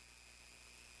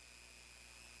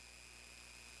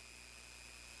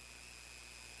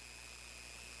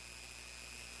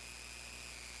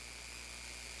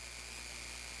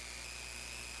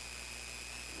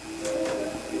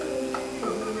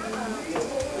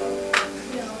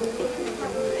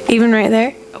 Even right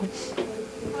there? Oh,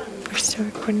 we're still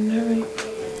recording that,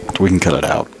 right? we can cut it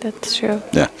out. That's true.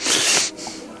 Yeah.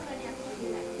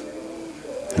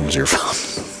 It was your fault.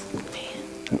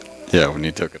 Yeah, when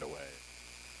you took it away.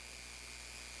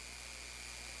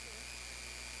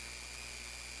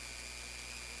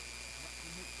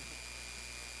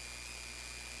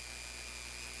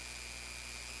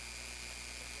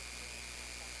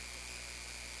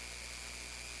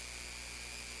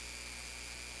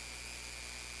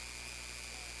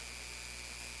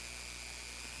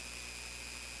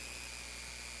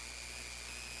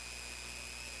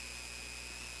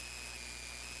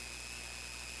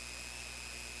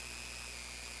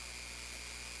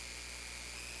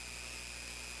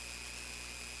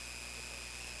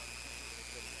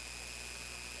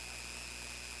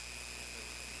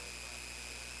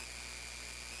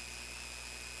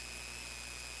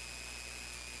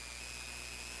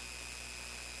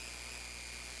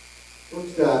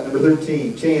 Shortstop, number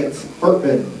 13, Chance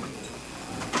Hartman.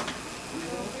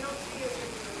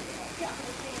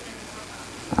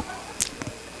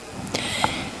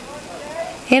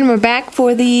 And we're back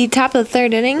for the top of the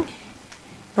third inning.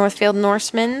 Northfield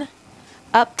Norseman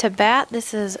up to bat.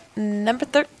 This is number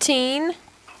 13,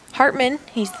 Hartman.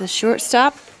 He's the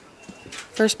shortstop.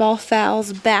 First ball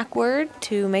fouls backward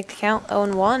to make the count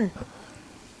 0-1.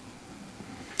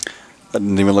 That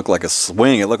didn't even look like a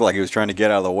swing. It looked like he was trying to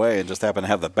get out of the way and just happened to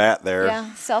have the bat there.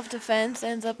 Yeah, self-defense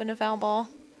ends up in a foul ball.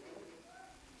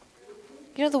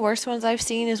 You know, the worst ones I've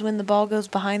seen is when the ball goes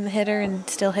behind the hitter and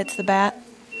still hits the bat.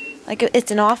 Like,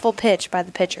 it's an awful pitch by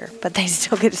the pitcher, but they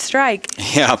still get a strike.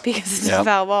 Yeah. Because it's a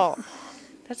foul ball.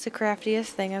 That's the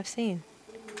craftiest thing I've seen.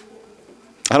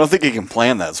 I don't think he can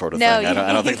plan that sort of No, thing.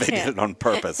 I don't think they can't. did it on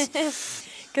purpose.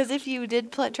 Because if you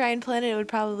did try and plan it, it would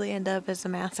probably end up as a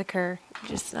massacre.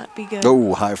 Just not be good.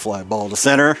 Oh, high fly ball to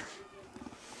center.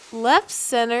 Left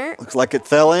center. Looks like it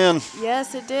fell in.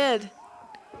 Yes, it did.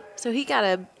 So he got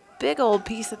a big old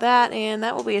piece of that, and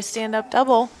that will be a stand-up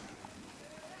double.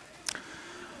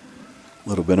 A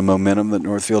little bit of momentum that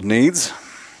Northfield needs.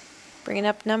 Bringing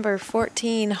up number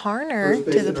 14, Harner, First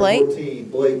to baseman, the plate. number 14,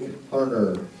 Blake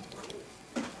Harner.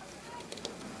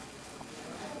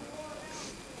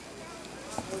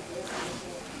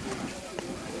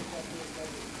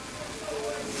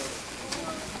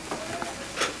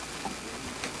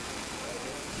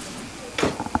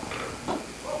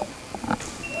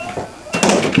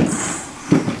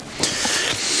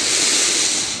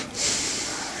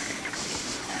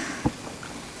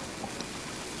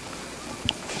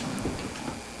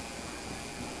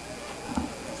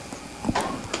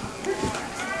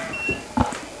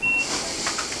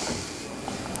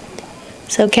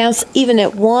 So counts even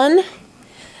at 1.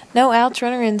 No outs,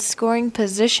 runner in scoring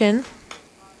position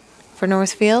for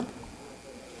Northfield.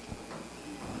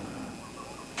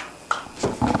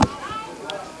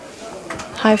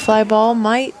 High fly ball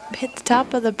might hit the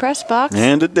top of the press box.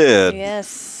 And it did.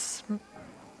 Yes.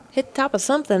 Hit the top of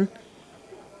something.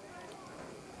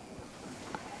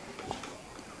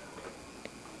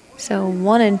 So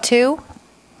 1-2.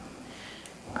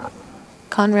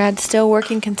 Conrad still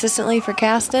working consistently for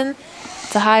Caston.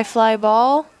 It's a high fly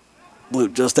ball.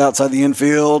 Loop just outside the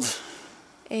infield.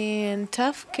 And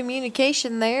tough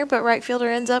communication there, but right fielder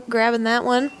ends up grabbing that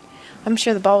one. I'm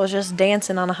sure the ball was just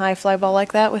dancing on a high fly ball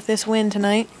like that with this wind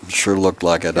tonight. Sure looked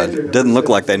like it. It didn't look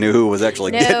like they knew who was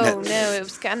actually getting it. No, it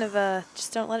was kind of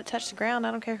just don't let it touch the ground.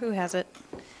 I don't care who has it.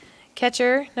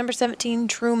 Catcher, number 17,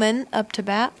 Truman, up to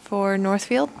bat for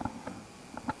Northfield.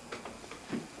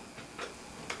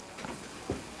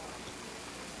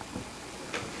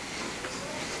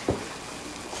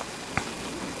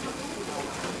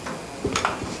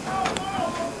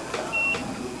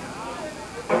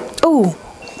 Oh,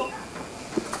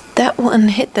 that one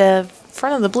hit the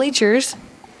front of the bleachers.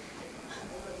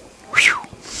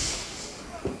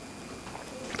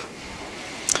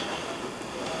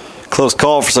 Close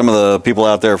call for some of the people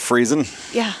out there freezing.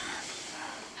 Yeah.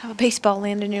 have a baseball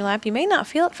land in your lap. You may not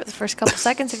feel it for the first couple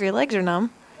seconds if your legs are numb.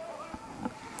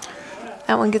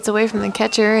 That one gets away from the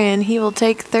catcher, and he will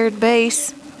take third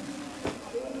base.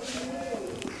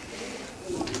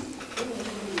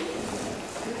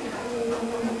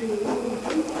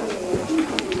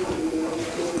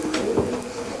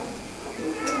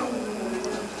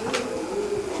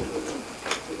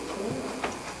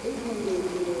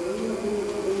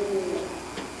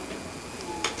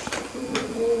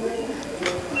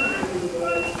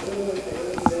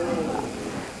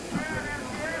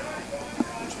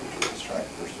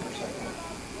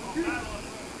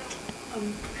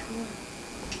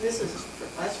 This is,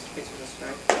 last pitch was a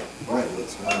strike. Right,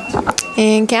 that's 1, 2.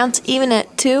 And counts even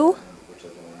at 2.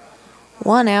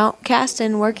 1 out.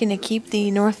 Caston working to keep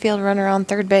the Northfield runner on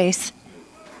third base.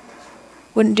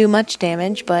 Wouldn't do much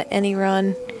damage, but any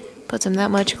run puts him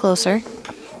that much closer.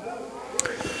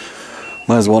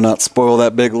 Might as well not spoil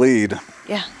that big lead.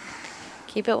 Yeah.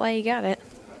 Keep it while you got it.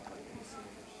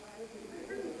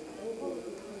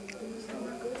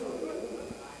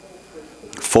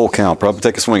 Full count. Probably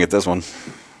take a swing at this one.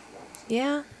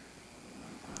 Yeah.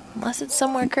 Unless it's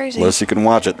somewhere crazy. Unless you can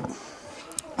watch it.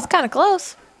 It's kind of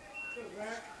close.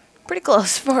 Pretty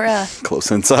close for Close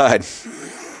inside.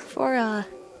 full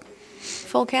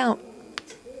count.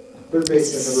 Third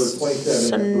baseman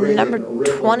So number 27. number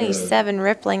 27,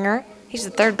 Ripplinger. He's the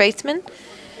third baseman.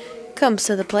 Comes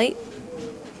to the plate.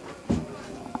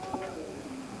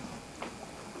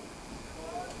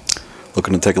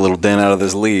 Looking to take a little dent out of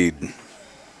this lead.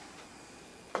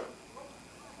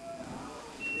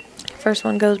 First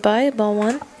one goes by, ball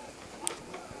 1.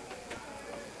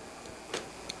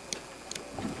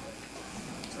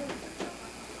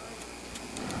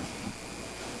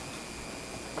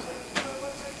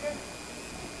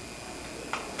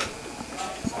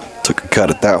 Took a cut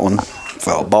at that one.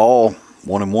 Foul ball.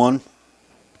 1-1.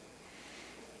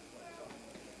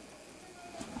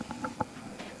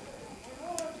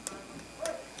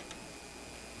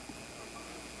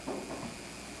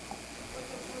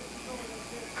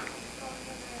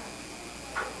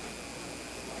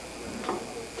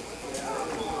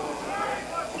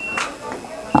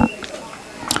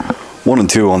 One and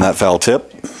two on that foul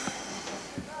tip.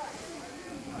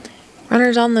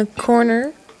 Runners on the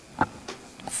corner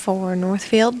for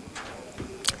Northfield.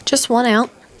 Just 1 out.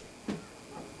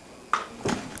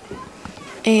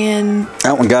 And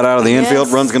That one got out of the infield.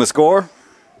 Yes. Run's going to score.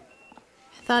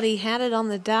 thought he had it on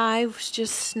the dive, was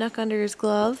just snuck under his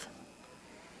glove.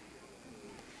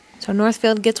 So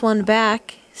Northfield gets one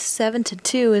back.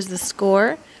 7-2 is the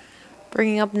score.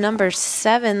 Bringing up number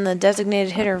 7, the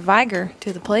designated hitter Viger,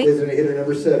 to the plate. Designated hitter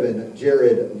number 7,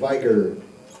 Jared Viger.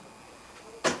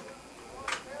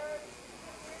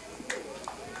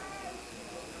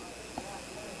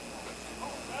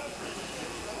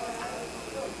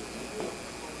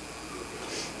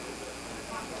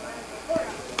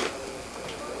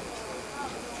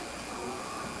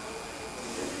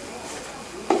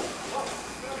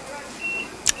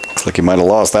 Looks like he might have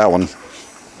lost that one.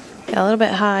 Yeah, a little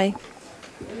bit high.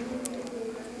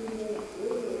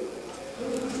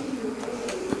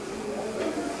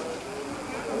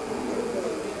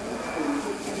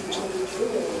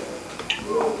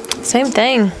 Same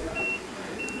thing.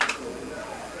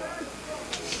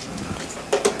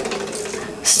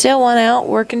 Still 1 out,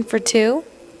 working for 2.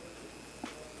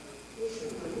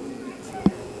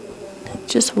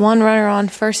 Just 1 runner on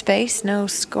first base, no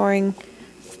scoring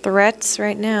threats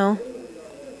right now.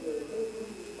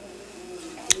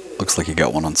 Looks like he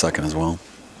got one on second as well.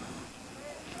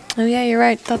 Oh yeah, you're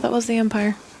right. Thought that was the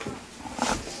umpire.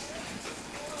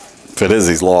 If it is,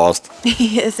 he's lost.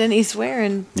 He is, and he's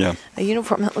wearing Yeah. a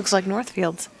uniform that looks like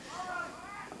Northfield's.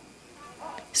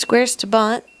 Squares to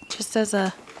bunt, just as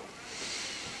a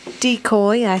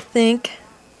decoy, I think.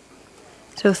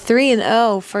 So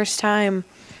 3-0, first time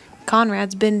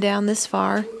Conrad's been down this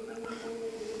far.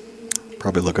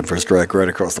 Probably looking for a strike right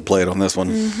across the plate on this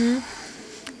one.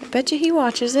 I bet you he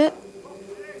watches it.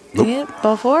 Nope. Yeah,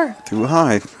 ball 4. Too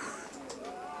high.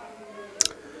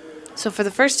 So for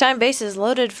the first time, bases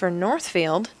loaded for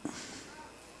Northfield.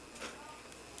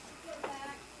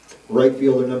 Right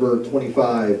fielder number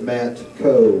 25, Matt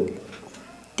Coe.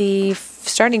 The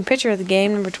starting pitcher of the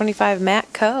game, number 25,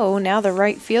 Matt Coe. Now the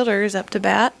right fielder is up to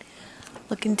bat,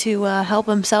 looking to help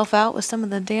himself out with some of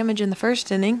the damage in the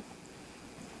first inning.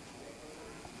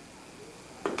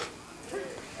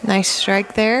 Nice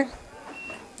strike there.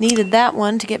 Needed that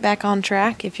one to get back on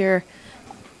track if you're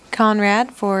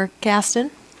Conrad for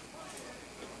Caston.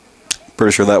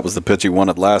 Pretty sure that was the pitch he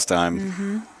wanted last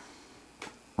time.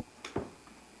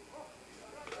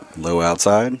 Low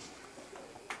outside.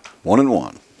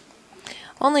 1-1.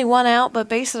 Only one out, but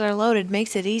bases are loaded.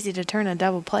 Makes it easy to turn a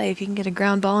double play if you can get a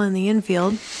ground ball in the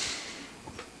infield.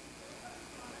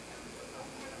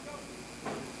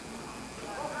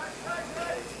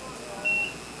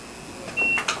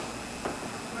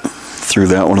 Threw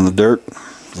that one in the dirt.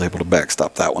 Was able to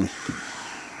backstop that one.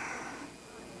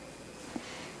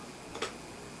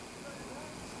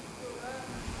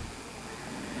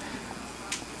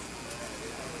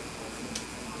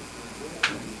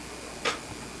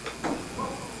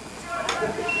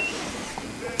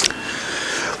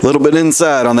 A little bit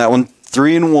inside on that one.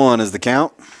 3-1 is the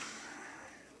count.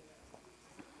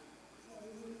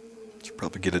 Should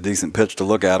probably get a decent pitch to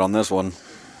look at on this one.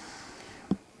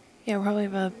 Yeah, we'll probably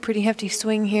have a pretty hefty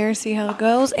swing here. See how it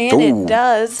goes. And Ooh. it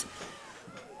does.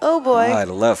 Oh, boy. High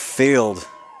to left field.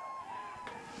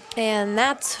 And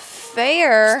that's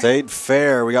fair. Stayed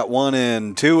fair. We got 1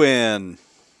 in, 2 in.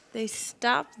 They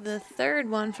stopped the third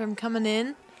one from coming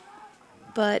in.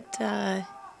 But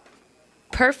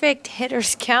perfect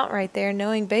hitter's count right there.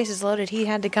 Knowing bases loaded, he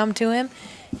had to come to him.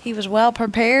 He was well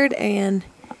prepared and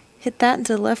hit that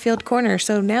into the left field corner.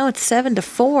 So now it's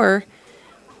 7-4.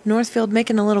 Northfield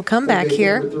making a little comeback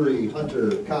here. Number 3,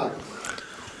 Hunter Cox.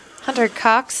 Hunter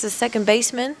Cox, the second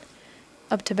baseman,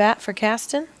 up to bat for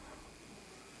Caston.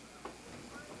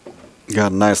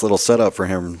 Got a nice little setup for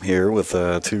him here with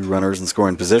 2 runners in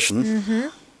scoring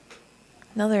position.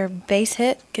 Another base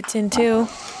hit, gets in two.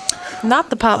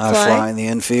 Not the pop High fly in the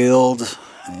infield,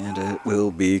 and it will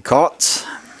be caught.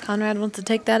 Conrad wants to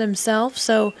take that himself,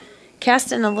 so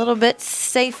Caston a little bit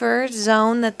safer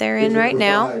zone that they're in right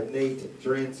now. Number 5, Nate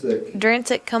Drancic.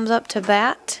 Drancic comes up to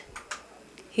bat.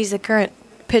 He's the current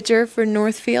pitcher for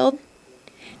Northfield.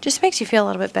 Just makes you feel a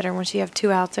little bit better once you have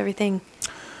 2 outs. Everything.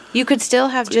 You could still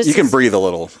have just. You can breathe a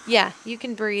little. Yeah, you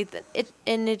can breathe.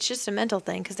 And it's just a mental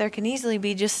thing because there can easily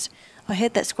be just a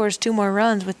hit that scores 2 more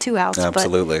runs with 2 outs.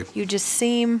 Absolutely. But you just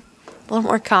seem a little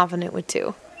more confident with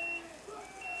 2.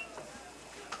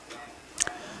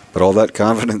 But all that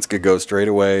confidence could go straight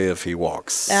away if he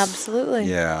walks. Absolutely.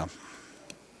 Yeah.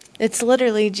 It's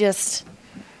literally just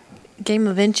a game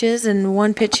of inches and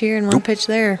 1 pitch here and 1 pitch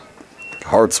there.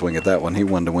 Hard swing at that one. He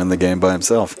wanted to win the game by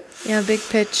himself. Yeah, big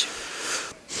pitch.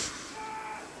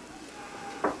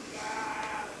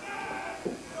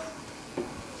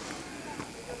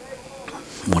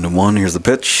 One and one. Here's the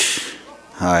pitch.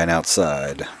 High and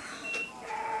outside.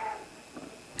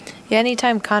 Yeah,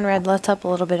 anytime Conrad lets up a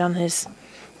little bit on his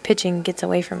pitching, gets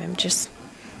away from him, just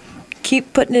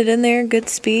keep putting it in there, good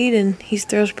speed, and he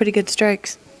throws pretty good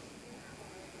strikes.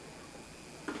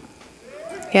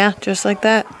 Yeah, just like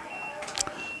that.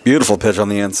 Beautiful pitch on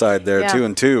the inside there. Yeah.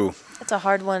 2-2. That's a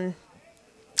hard one.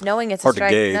 Knowing it's Hard a to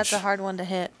strike, gauge. that's a hard one to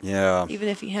hit, Yeah. even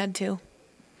if he had to.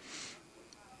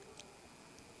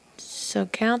 So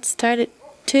counts tied at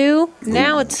 2.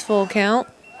 Now it's full count.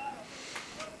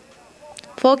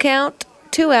 Full count,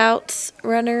 2 outs,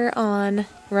 runners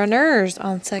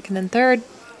on second and third.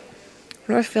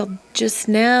 Northfield just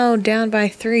now down by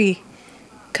 3.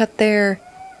 Cut their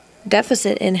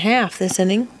deficit in half this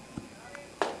inning.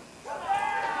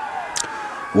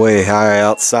 Way high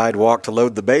outside walk to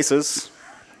load the bases.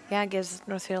 Yeah, it gives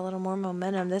Northfield a little more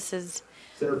momentum. This is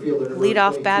Center fielder number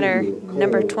leadoff 22, batter,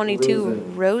 number Cole 22,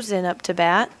 Rosen. Rosen up to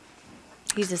bat.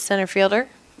 He's a center fielder.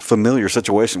 Familiar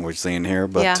situation we're seeing here,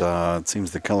 but Yeah. it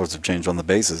seems the colors have changed on the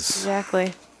bases.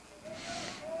 Exactly.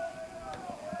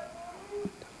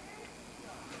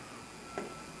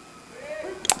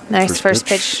 Nice first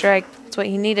pitch strike. That's what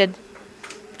he needed.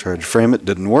 Tried to frame it,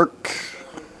 didn't work.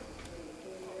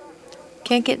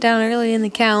 Can't get down early in the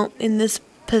count in this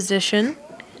position.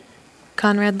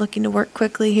 Conrad looking to work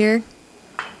quickly here.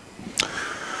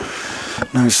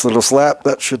 Nice little slap.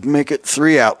 That should make it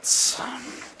 3 outs.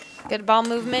 Good ball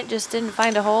movement, just didn't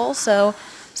find a hole. So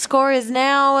score is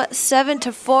now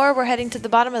 7-4. We're heading to the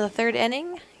bottom of the 3rd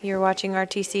inning. You're watching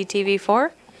RTC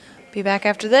TV4. Be back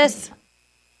after this.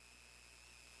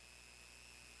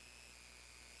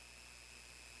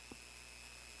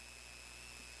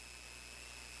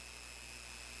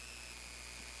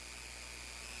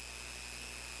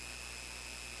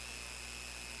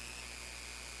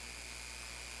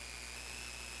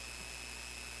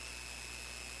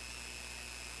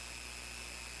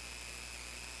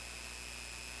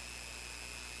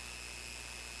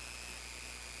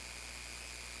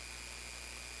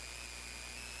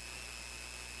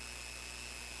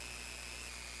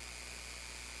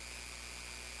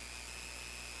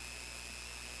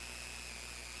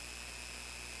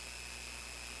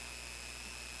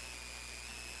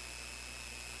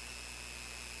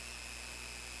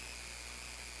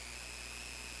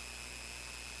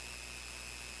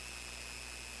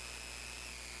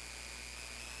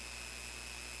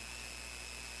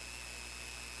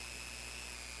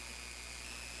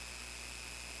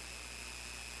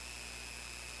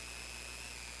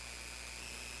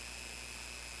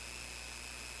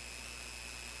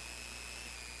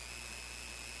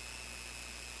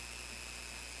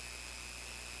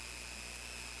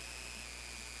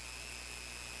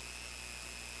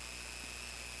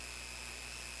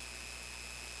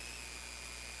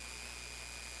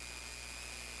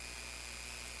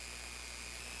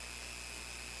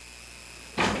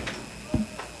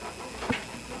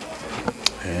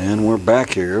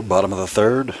 back here, bottom of the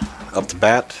third. Up to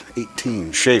bat,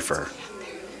 18, Schaefer.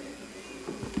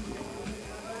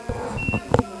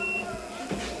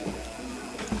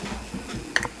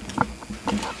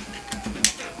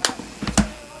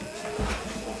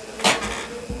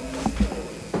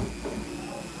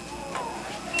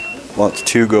 Wants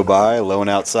 2 go by, low and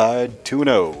outside,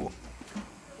 2-0.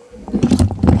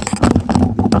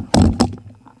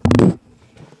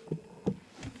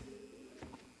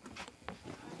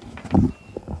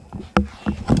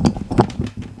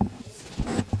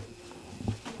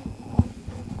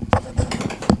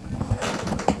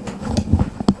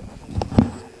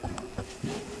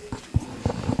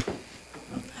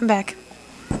 I'm back.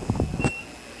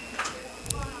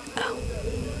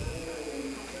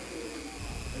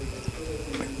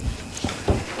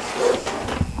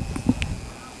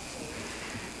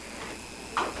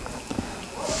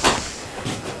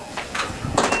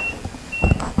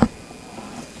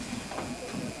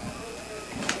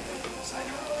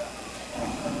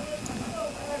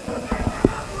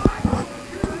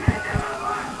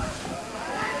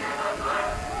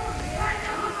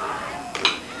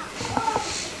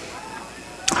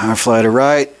 High fly to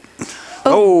right.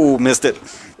 Oh, missed it.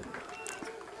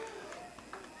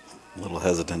 A little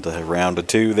hesitant to have round to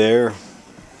 2 there.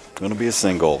 Going to be a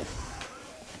single.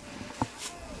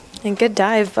 And good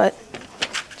dive, but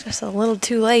just a little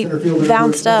too late. Center fielder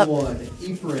Bounced up. number 21,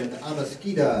 Efren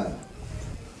Amaskita.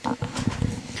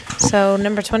 So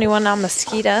number 21,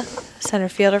 Amaskita, center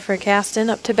fielder for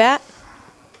Caston, up to bat.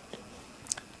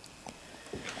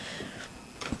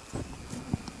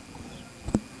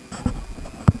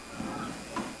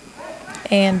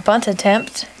 And bunt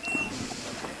attempt.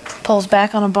 Pulls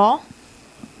back on a ball.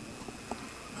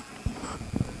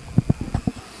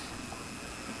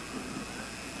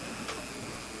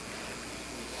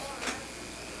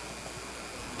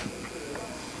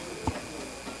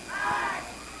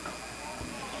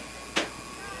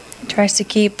 Tries to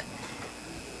keep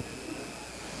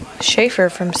Schaefer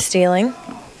from stealing.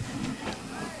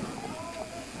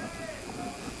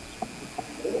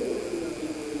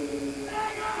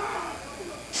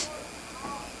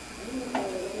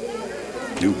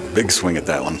 Ooh, big swing at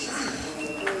that one.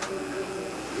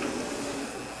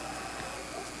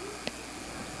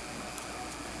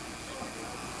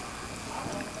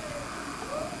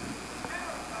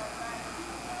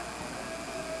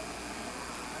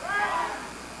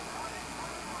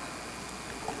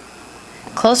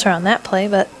 Closer on that play,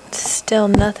 but still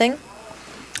nothing.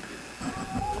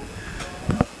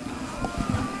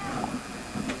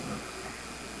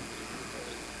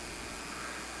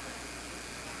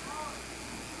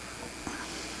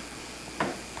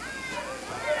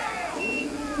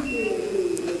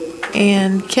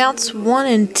 And counts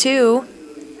 1-2.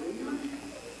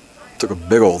 Took a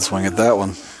big old swing at that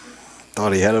one.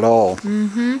 Thought he had it all.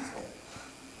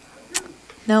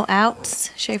 No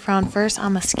outs. Schaefer on first.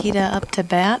 Amaskita up to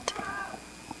bat.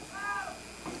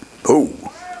 Oh.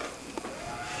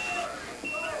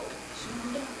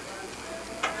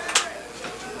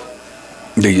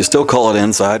 Do you still call it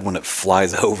inside when it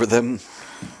flies over them?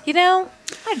 You know,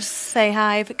 I just say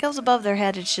high. If it goes above their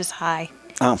head, it's just high.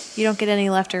 Oh. You don't get any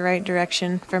left or right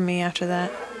direction from me after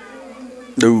that.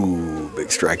 Ooh, big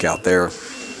strikeout there.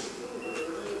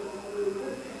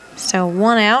 So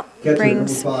 1 out Catcher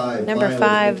brings number number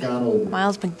five, 5, Miles McDonald.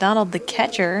 Miles McDonald, the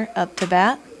catcher, up to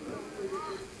bat.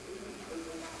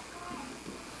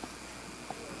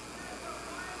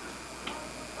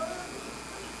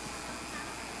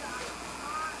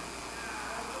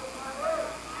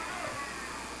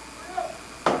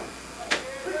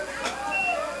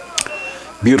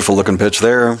 Beautiful looking pitch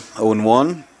there.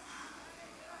 0-1.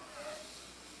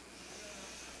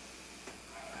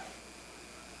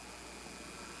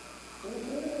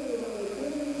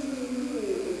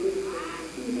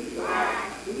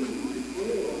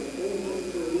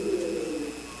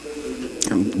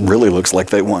 It really looks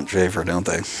like they want Schaefer, don't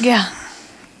they? Yeah.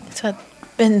 So it's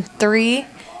been 3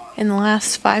 in the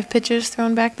last 5 pitches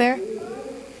thrown back there.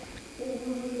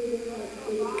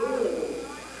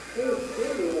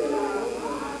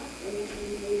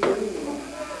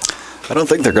 I don't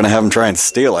think they're going to have him try and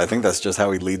steal. I think that's just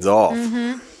how he leads off.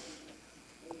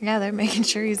 Yeah, they're making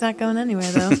sure he's not going anywhere,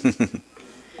 though.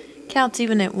 Counts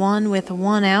even at 1 with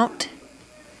 1 out.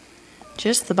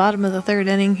 Just the bottom of the 3rd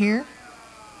inning here.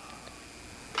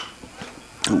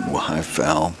 Ooh, high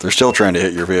foul. They're still trying to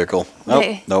hit your vehicle. Oh,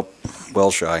 Hey. nope.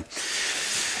 Well shy.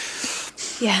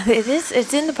 Yeah, it is.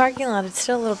 It's in the parking lot. It's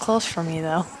still a little close for me,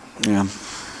 though. Yeah.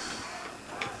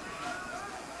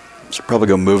 Should probably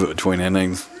go move it between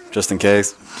innings, just in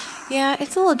case. Yeah,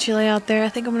 it's a little chilly out there. I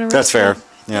think I'm going to That's fair.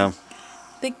 Yeah.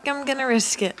 think I'm going to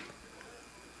risk it.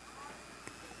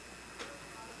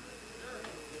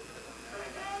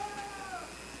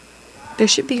 There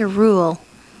should be a rule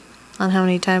on how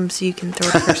many times you can throw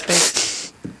to first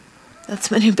base.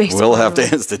 That's many baseball We'll have to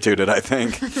rules. institute it, I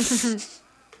think.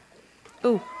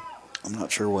 Ooh. I'm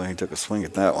not sure why he took a swing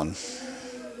at that one.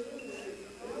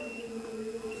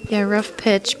 Yeah, rough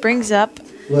pitch. Brings up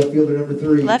Left fielder number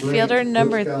 3. left Brent fielder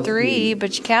number Buchkowski. 3,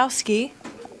 Buchkowski.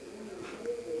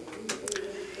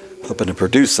 Hoping to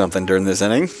produce something during this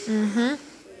inning. Mm-hmm.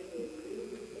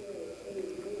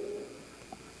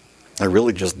 I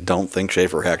really just don't think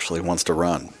Schaefer actually wants to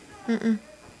run. Mm-mm.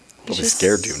 Probably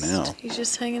scared to now. He's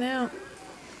just hanging out.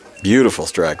 Beautiful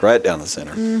strike right down the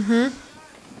center. Mm-hmm.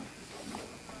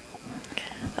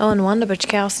 0-1 to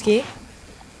Buchkowski.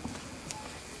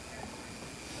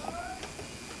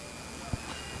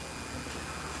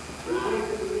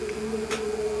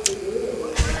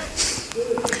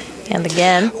 And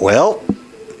again, Well,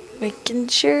 making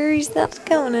sure he's not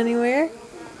going anywhere.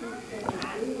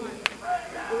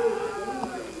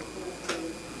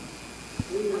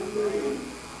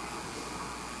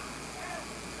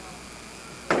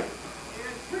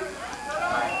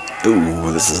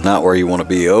 ooh, this is not where you want to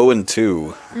be.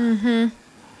 0-2. Mm-hmm.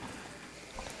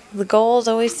 The goal is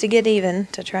always to get even,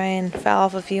 to try and foul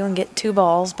off a few and get 2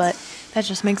 balls, but that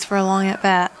just makes for a long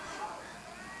at-bat.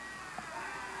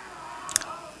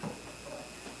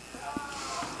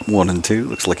 One and 2.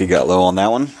 Looks like he got low on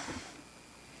that one.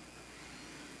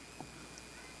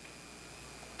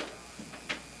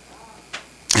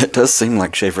 It does seem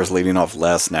like Schaefer's leading off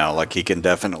less now. Like he can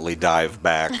definitely dive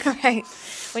back. Right.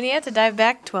 When you have to dive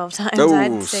back 12 times, I'd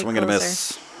Oh, stay swing and a closer.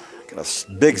 miss. Got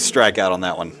a big strikeout on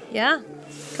that one. Yeah,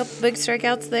 a couple big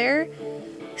strikeouts there.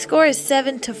 Score is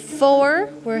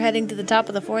 7-4. We're heading to the top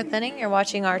of the 4th inning. You're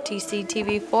watching RTC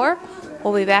TV4.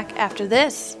 We'll be back after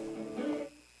this.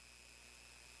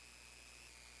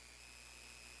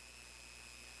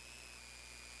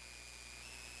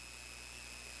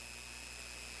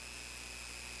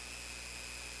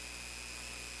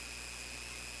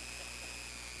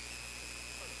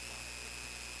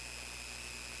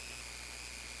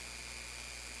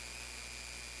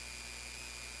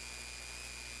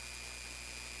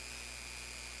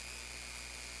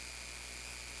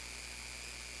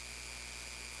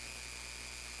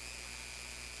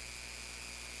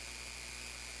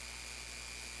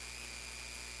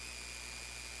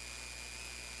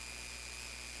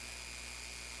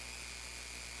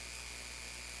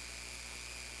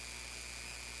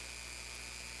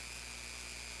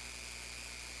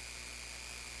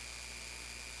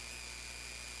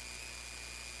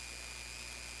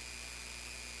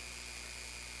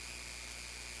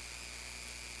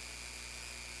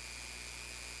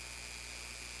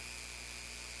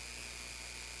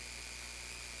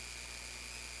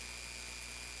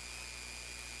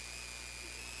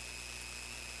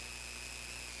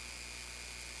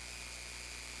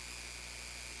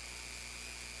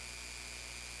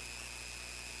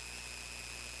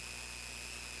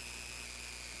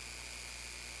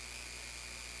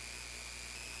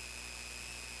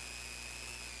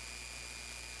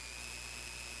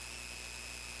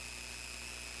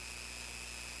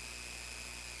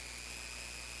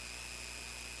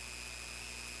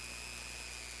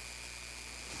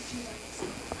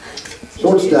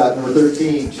 Shortstop number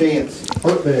 13, Chance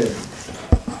Hartman.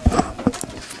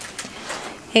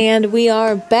 And we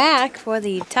are back for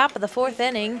the top of the 4th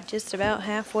inning, just about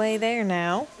halfway there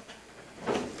now.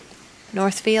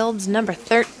 Northfield's number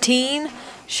 13,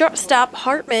 shortstop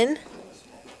Hartman,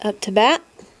 up to bat.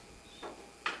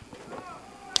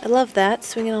 I love that,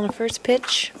 swinging on a first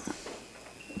pitch.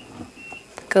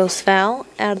 Goes foul,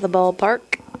 out of the ballpark.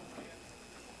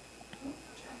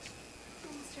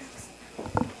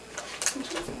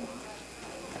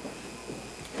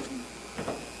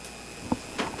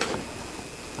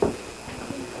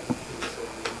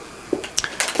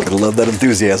 Gotta love that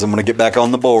enthusiasm when I get back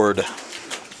on the board.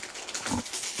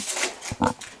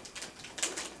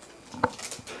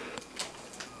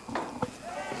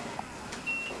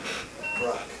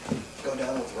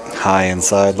 High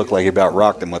inside, looked like he about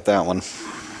rocked him with that one.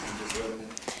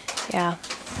 Yeah,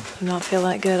 do not feel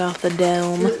that good off the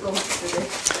dome.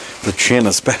 The chin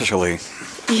especially.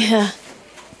 Yeah,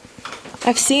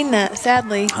 I've seen that,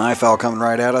 sadly. High foul coming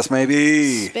right at us,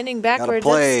 maybe. Spinning Gotta backwards.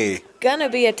 play. That's gonna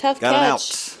be a tough Got an catch.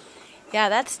 out. Yeah,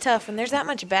 that's tough. When there's that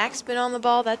much backspin on the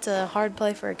ball, that's a hard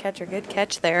play for a catcher. Good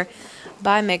catch there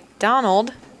by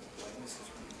McDonald.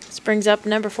 This brings up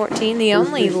number 14, the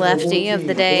only lefty of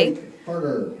the day.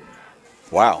 Harder.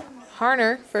 Wow.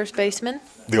 Harner, first baseman.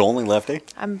 The only lefty?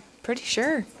 I'm pretty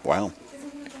sure. Wow.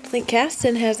 I think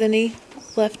Caston has any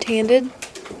left-handed.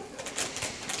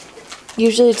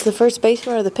 Usually it's the first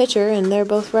baseman or the pitcher, and they're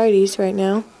both righties right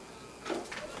now.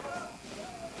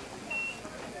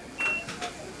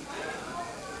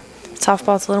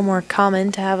 Softball's a little more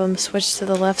common to have them switch to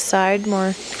the left side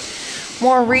more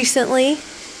recently.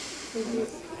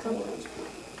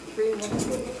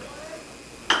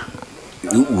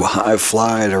 Ooh, high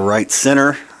fly to right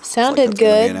center. Sounded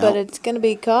good, but it's going to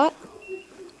be caught.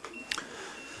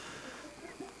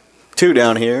 2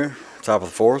 down here, top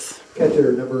of the 4th.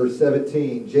 Catcher number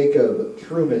 17, Jacob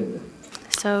Truman.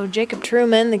 So Jacob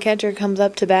Truman, the catcher, comes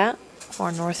up to bat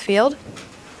for Northfield.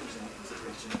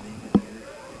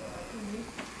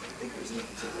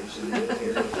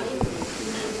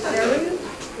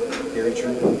 Gary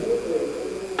Truman.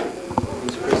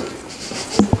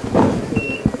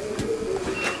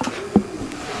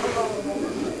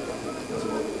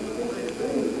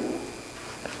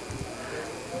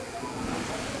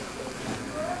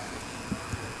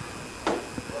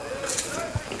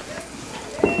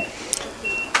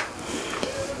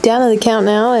 Down to the count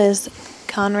now as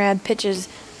Conrad pitches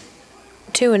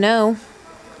 2-0.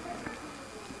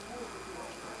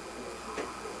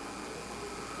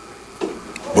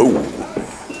 Whoa.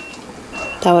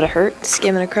 That would have hurt,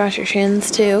 skimming across your shins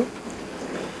too.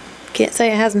 Can't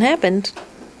say it hasn't happened,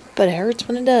 but it hurts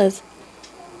when it does.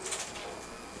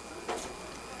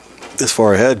 This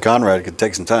far ahead, Conrad could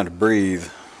take some time to breathe.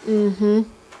 Mm-hmm.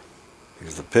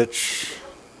 Because the pitch,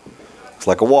 it's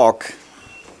like a walk.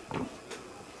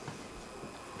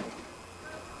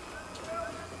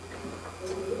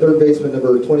 Third baseman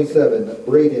number 27,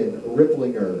 Braden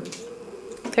Ripplinger.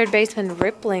 Third baseman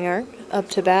Ripplinger up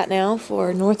to bat now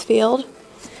for Northfield.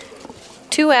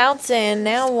 2 outs and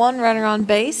now 1 runner on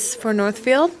base for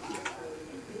Northfield.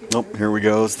 Nope, here we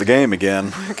go. It's the game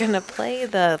again. We're going to play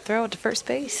the throw it to first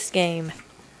base game.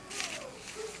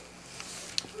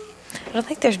 I don't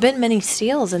think there's been many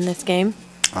steals in this game.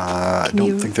 I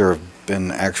don't think there have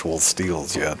been actual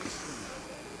steals yet.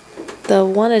 The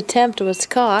one attempt was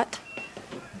caught.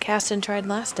 Caston tried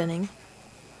last inning.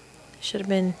 Should have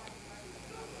been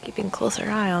keeping closer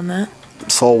eye on that.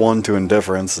 Saw 1 to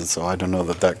indifference, and so I don't know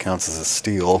that that counts as a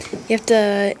steal. You have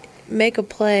to make a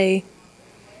play,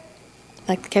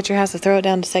 like the catcher has to throw it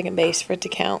down to second base for it to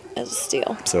count as a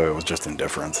steal. So it was just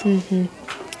indifference. Mm-hmm.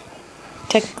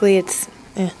 Technically, it's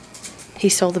he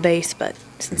stole the base, but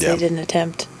since they didn't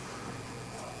attempt,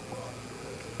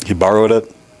 He borrowed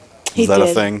it? he Is that did.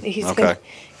 a thing? He's Okay.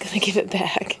 gonna give it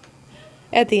back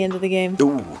at the end of the game.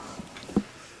 Ooh.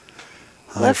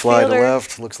 High Left fly fielder. to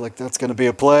left. Looks like that's going to be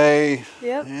a play.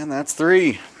 Yep. And that's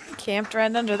 3. Camped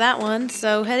right under that one.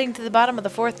 So heading to the bottom of the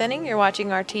 4th inning, you're watching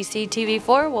RTC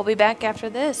TV4. We'll be back after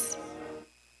this.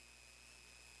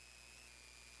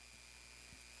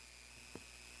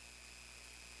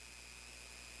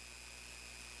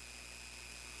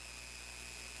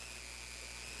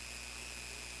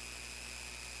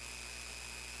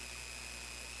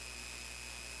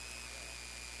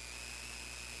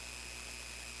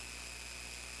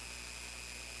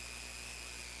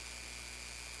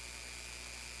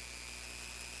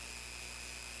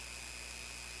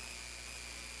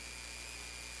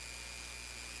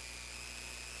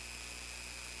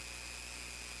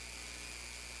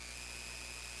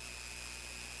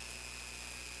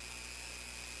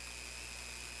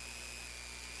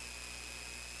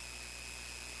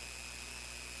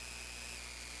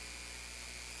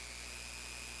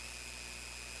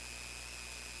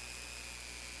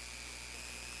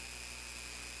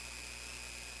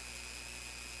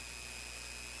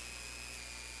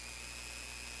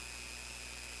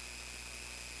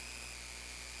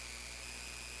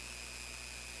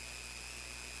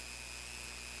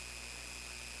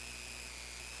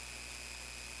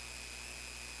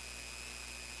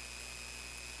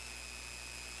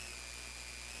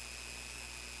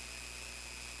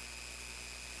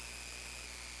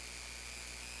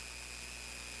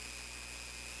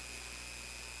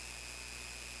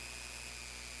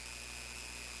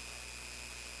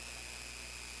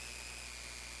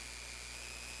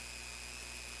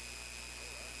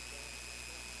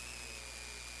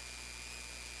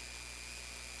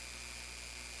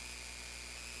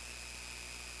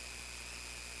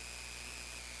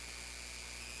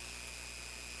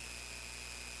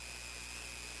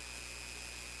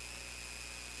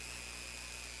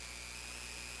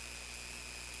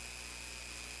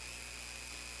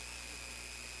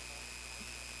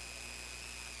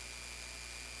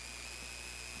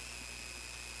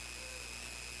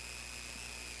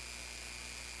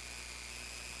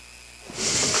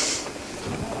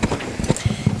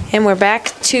 And we're back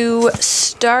to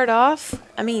finish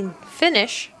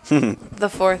the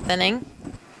 4th inning.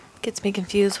 Gets me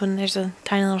confused when there's a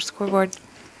tiny little scoreboard.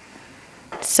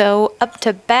 So up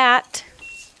to bat,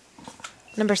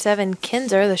 number 7,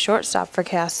 Kinzer, the shortstop for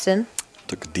Caston.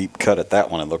 Took a deep cut at that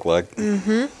one, it looked like.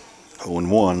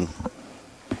 0-1.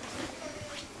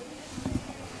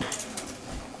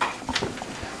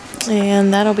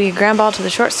 And that'll be a ground ball to the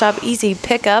shortstop. Easy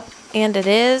pickup, and it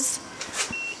is.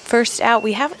 First out.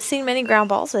 We haven't seen many ground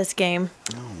balls this game.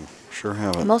 Sure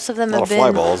haven't. Most of them a lot have of been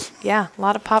fly balls. Yeah, a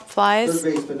lot of pop flies.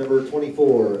 Third baseman number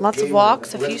 24. Lots of Galen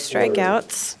walks, a few Rexler.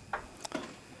 strikeouts.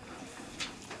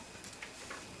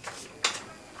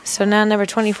 So now number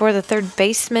 24, the third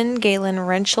baseman, Galen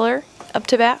Rentschler, up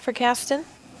to bat for Caston.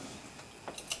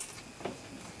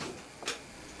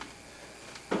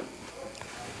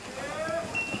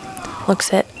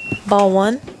 Looks at ball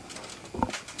 1.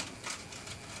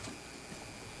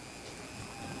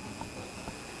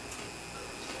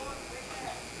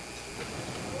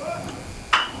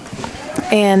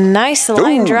 And nice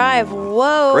line Ooh. drive.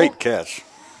 Whoa. Great catch.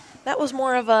 That was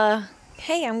more of a,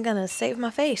 hey, I'm going to save my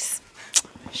face.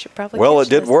 Should probably Well, catch it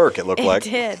did this. work, it looked like. It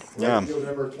did. Yeah. Northfield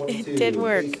number 22, did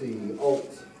work. Casey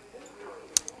Alt.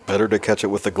 Better to catch it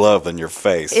with the glove than your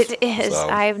face. It is. So,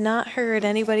 I have not heard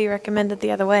anybody recommend it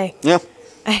the other way. yeah.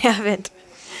 I haven't.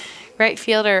 Right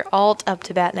fielder Alt up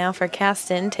to bat now for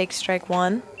Caston. Takes strike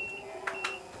 1.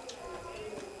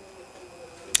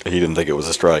 He didn't think it was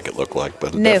a strike, it looked like,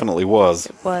 but it No. definitely was.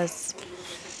 It was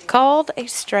called a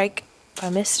strike by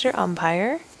Mr.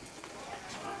 Umpire.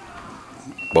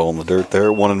 Ball in the dirt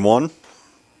there, 1-1.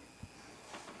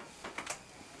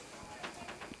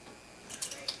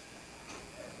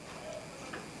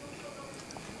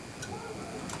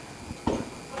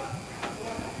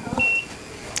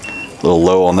 A little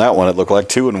low on that one, it looked like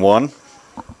 2-1.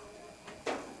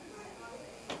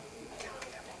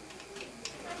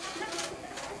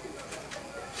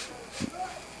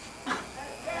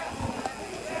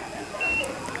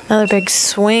 Another big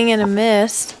swing and a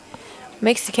miss.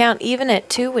 Makes the count even at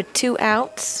 2 with 2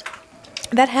 outs.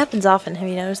 That happens often. Have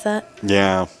you noticed that?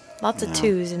 Yeah. Lots of Yeah.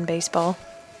 2s in baseball.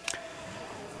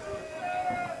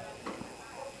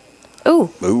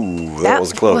 Ooh. Ooh, that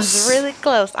was close. Was really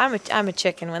close. I'm a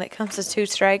chicken when it comes to 2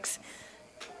 strikes.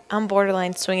 I'm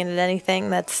borderline swinging at anything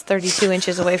that's 32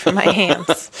 inches away from my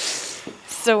hands.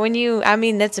 So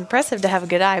when that's impressive to have a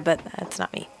good eye, but that's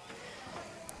not me.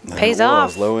 There Pays it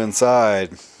was, off. low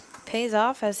inside. Pays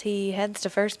off as he heads to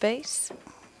first base.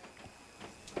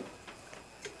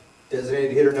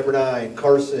 Designated hitter number 9,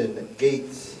 Carson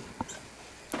Gates.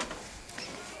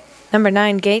 Number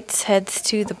 9, Gates, heads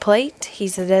to the plate.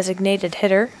 He's a designated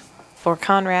hitter for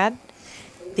Conrad.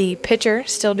 The pitcher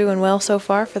still doing well so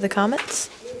far for the Comets.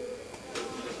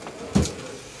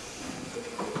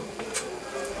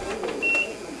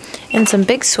 And some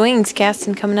big swings,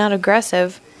 Caston coming out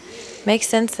aggressive. Makes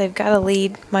sense, they've got a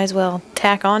lead. Might as well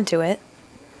tack onto it.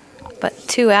 But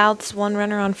 2 outs, 1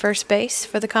 runner on first base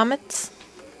for the Comets.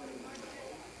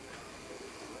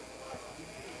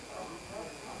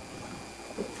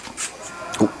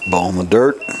 Oh, ball in the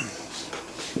dirt.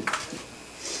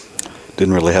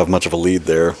 Didn't really have much of a lead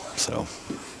there, so.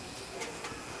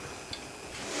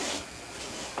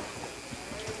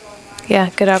 Yeah,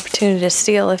 good opportunity to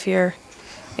steal if you're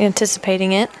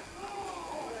anticipating it.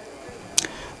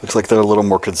 Looks like they're a little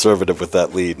more conservative with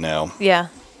that lead now. Yeah.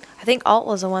 I think Alt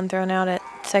was the one thrown out at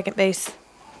second base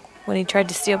when he tried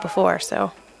to steal before,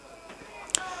 so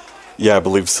Yeah, I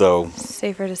believe so.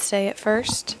 safer to stay at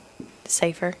first.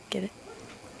 Safer, get it?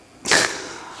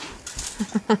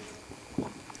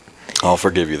 I'll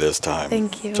forgive you this time.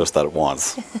 Thank you. Just that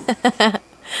once.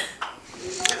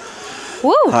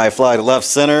 Woo! High fly to left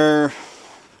center.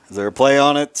 Is there a play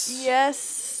on it?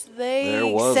 Yes, There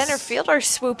was. center fielder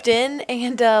swooped in,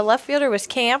 and left fielder was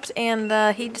camped, and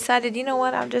he decided, you know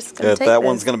what, I'm just going to take That this.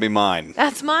 one's going to be mine.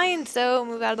 That's mine, so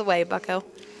move out of the way, bucko.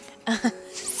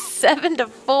 7-4.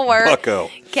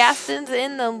 Bucko. Caston's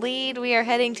in the lead. We are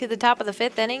heading to the top of the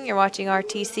 5th inning. You're watching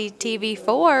RTC TV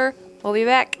 4. We'll be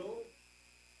back.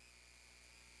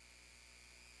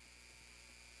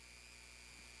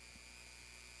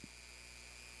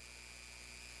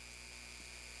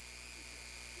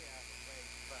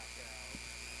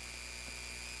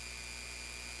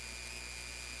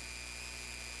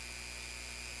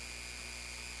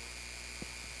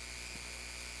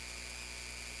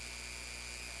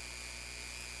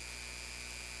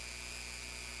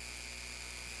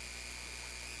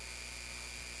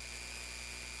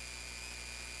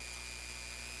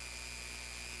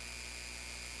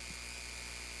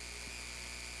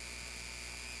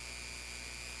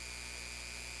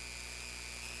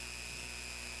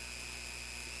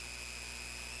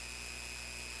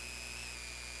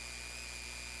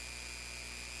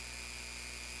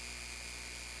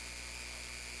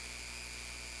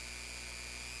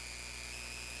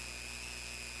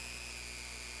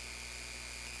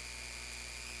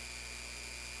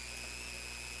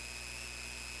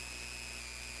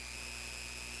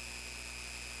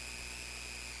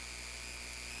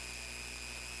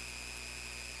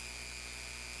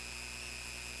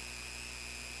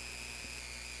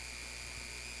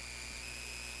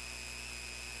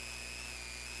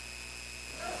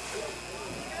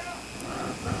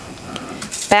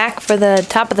 Back for the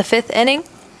top of the 5th inning.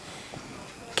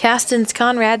 Castens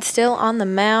Conrad still on the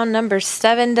mound. Number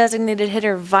 7 designated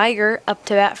hitter Viger up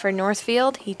to bat for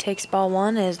Northfield. He takes ball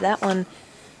 1 as that one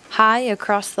high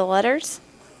across the letters.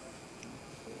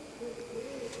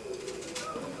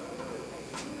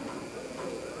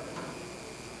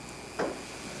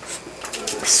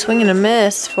 Swing and a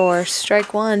miss for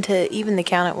strike 1 to even the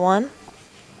count at 1.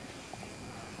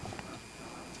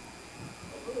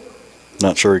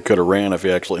 Not sure he could have ran if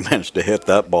he actually managed to hit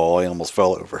that ball. He almost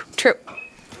fell over. True.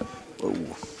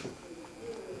 Ooh.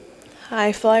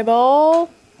 High fly ball.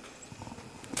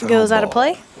 Foul Goes out of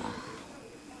ball. play.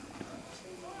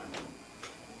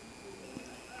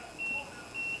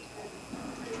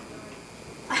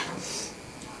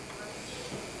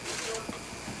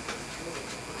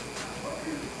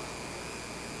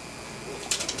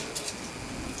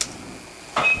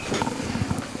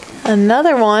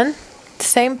 Another one.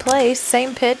 Same place,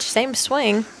 same pitch, same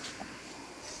swing.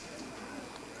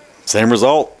 Same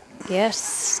result.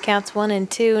 Yes, counts 1 and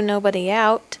 2, nobody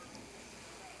out.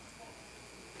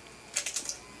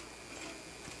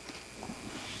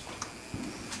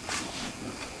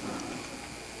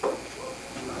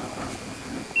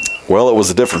 Well, it was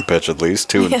a different pitch at least,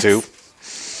 2 and Yes. 2.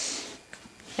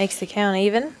 Makes the count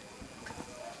even.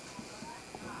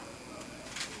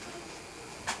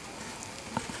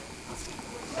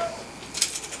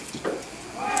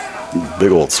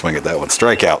 Big old swing at that one.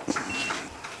 Strikeout.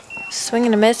 Swing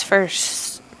and a miss for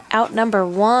out number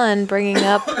 1, bringing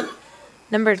up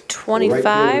number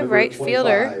 25, right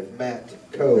fielder, 25,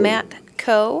 Matt Coe. Matt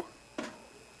Coe.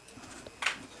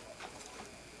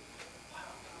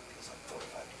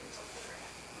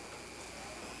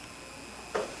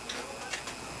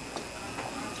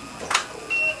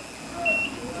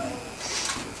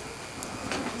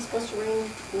 It's supposed to rain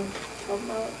in 12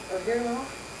 miles, or here now?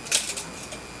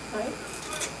 Right?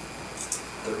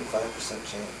 35%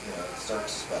 chance, you know, it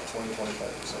starts about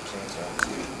 20-25% chance around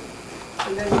 2.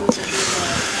 And then you look at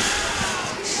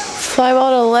Fly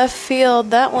ball to left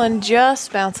field. That one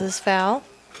just bounces foul.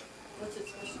 what's it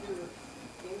supposed to do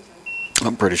with game time?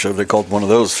 I'm pretty sure they called one of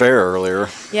those fair earlier.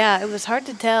 Yeah, it was hard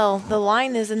to tell. The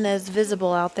line isn't as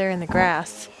visible out there in the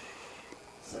grass.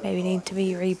 Maybe need to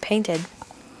be repainted.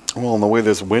 Well, and the way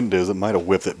this wind is, it might have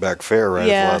whipped it back fair right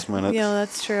at the last minute. Yeah,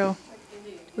 that's true.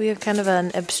 We have kind of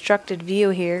an obstructed view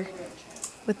here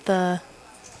with the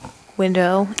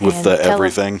window With and the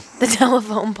everything. the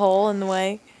telephone pole in the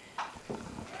way.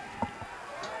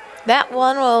 That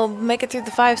one will make it through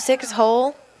the 5-6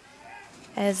 hole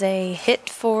as a hit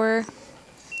for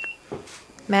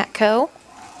Matt Coe.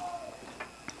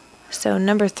 So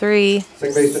number 3,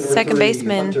 second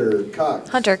baseman Hunter Cox.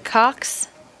 Hunter Cox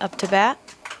up to bat.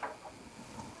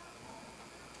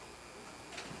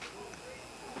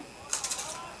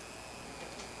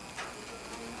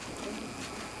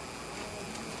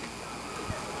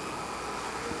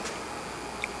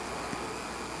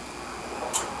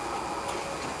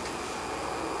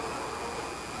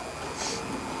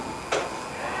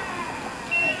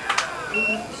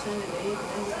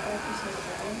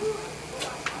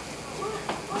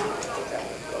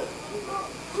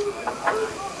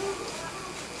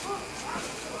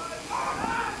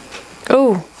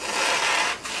 Oh,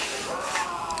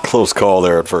 Close call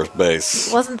there at first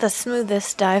base. wasn't the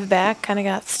smoothest dive back. Kind of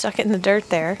got stuck in the dirt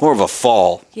there. More of a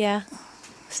fall. Yeah.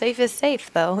 Safe is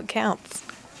safe, though. It counts.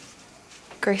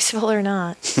 Graceful or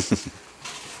not.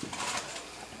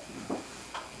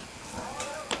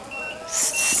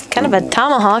 Kind of a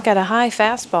tomahawk at a high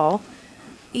fastball.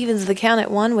 Evens the count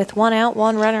at 1 with 1 out,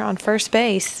 1 runner on first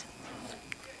base.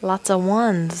 Lots of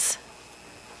ones.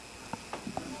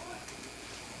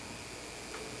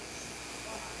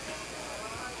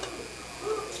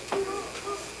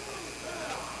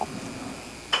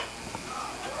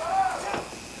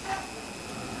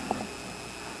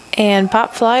 And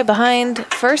pop fly behind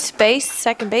first base.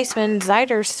 Second baseman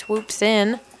Zyder swoops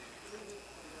in.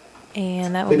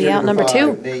 And that will be Pitcher out number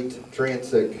 2. 5, Nate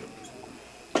Transick.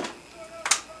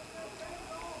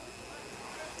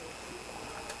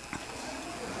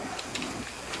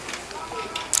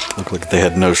 Looked like they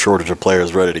had no shortage of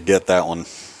players ready to get that one.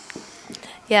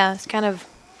 Yeah, it's kind of,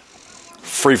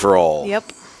 Free for all. yep.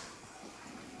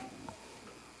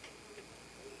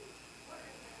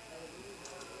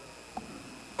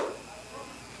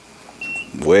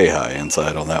 Way high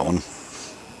inside on that one.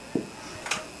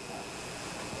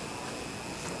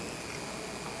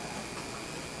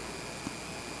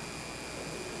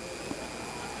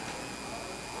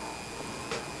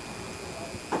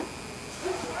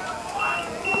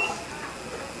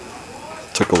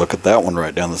 Took a look at that one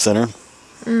right down the center.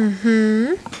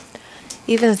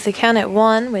 Evens the count at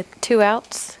 1 with 2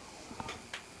 outs.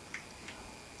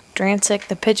 Drancic,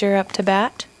 the pitcher, up to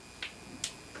bat.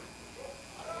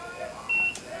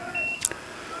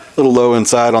 A little low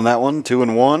inside on that one,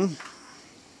 2-1.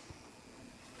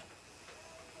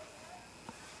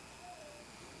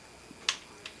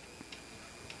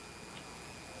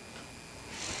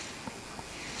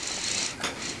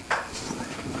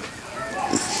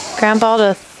 Ground ball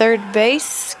to third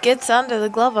base, gets onto the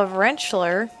glove of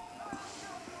Rentschler.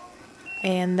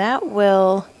 And that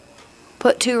will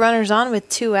put 2 runners on with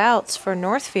 2 outs for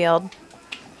Northfield.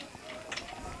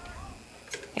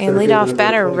 And leadoff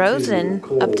batter Rosen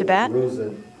up to bat.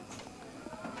 Rosen.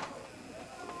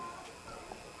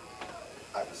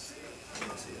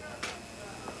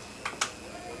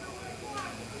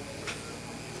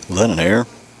 Was that an error?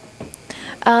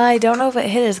 I don't know if it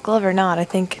hit his glove or not. I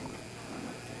think.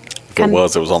 If it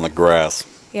was on the grass.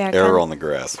 Yeah, Error on the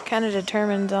grass. Kind of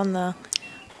determined on the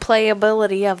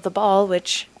playability of the ball,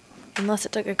 which, unless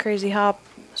it took a crazy hop,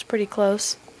 was pretty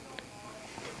close.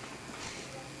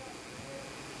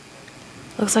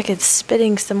 Looks like it's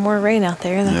spitting some more rain out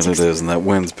there. Yes, it is, and that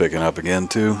wind's picking up again,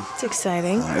 too. It's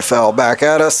exciting. It fell back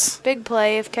at us. Big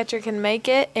play if catcher can make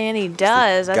it, and he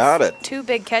does. Got it. 2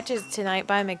 big catches tonight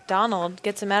by McDonald.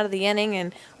 Gets him out of the inning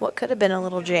and what could have been a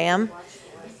little jam.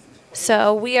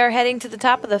 So we are heading to the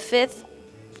top of the 5th.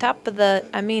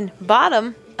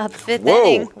 Bottom of the 5th Whoa.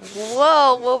 inning.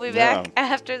 Whoa, we'll be back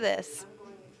after this.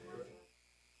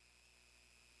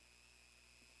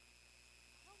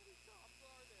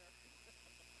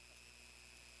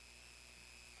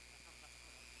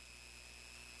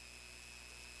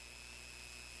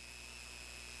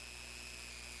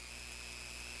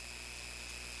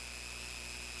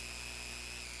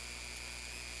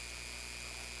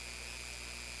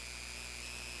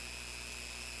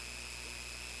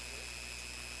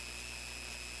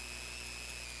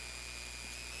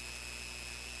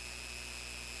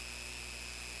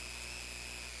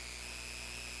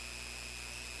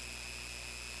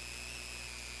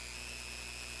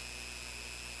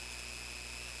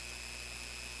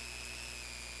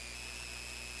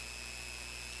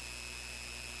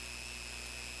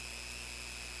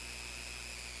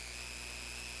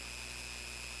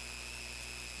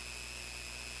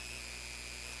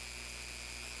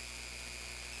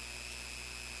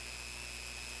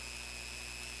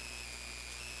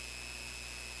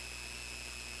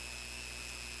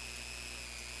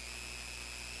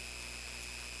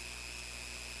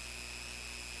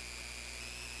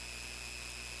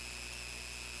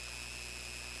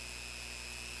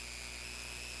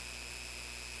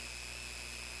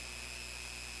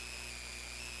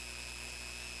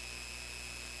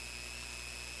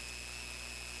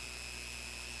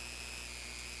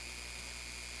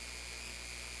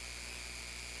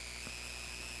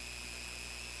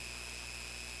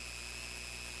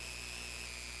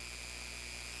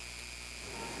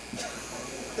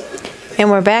 And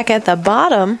we're back at the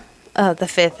bottom of the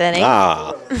 5th inning.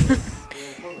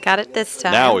 Got it this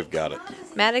time. Now we've got it.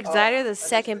 Matt Exiter, the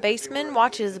second baseman,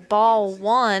 watches ball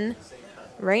 1.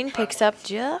 Rain picks up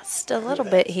just a little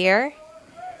bit here.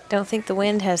 Don't think the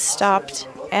wind has stopped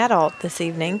at all this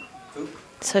evening.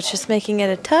 So it's just making it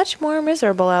a touch more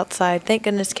miserable outside. Thank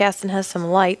goodness Caston has some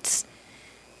lights.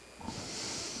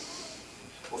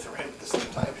 Well, if it ran at the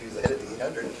same time, she was ahead of the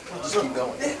 800. Just keep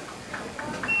going.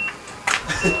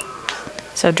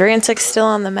 So Drancic's still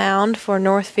on the mound for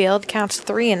Northfield. Counts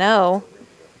 3-0.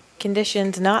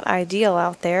 Conditions not ideal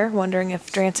out there. Wondering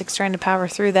if Drancic's trying to power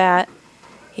through that.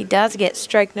 He does get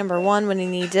strike number 1 when he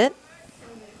needs it.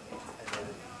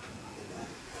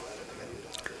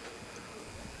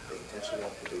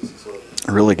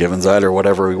 Really giving Zyder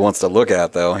whatever he wants to look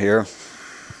at, though, here.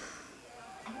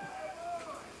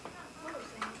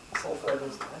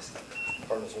 Cardinals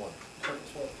won.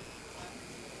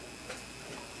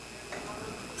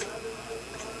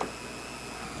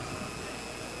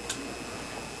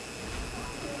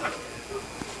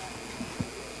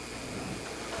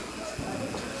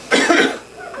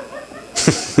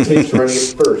 Tate's running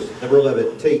at first. Number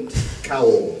 11, Tate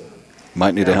Cowell.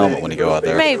 Might need a helmet when you go out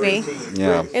there. Maybe.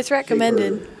 Yeah. It's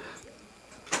recommended.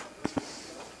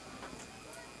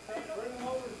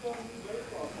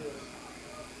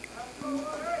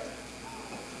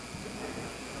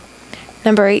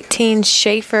 Number 18,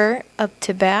 Schaefer, up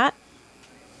to bat.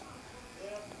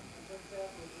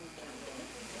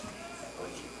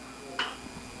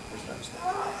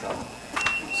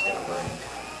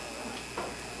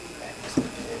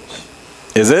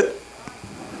 Is it?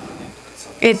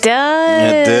 It does.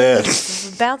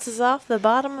 It did. Bounces off the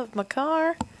bottom of my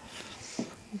car.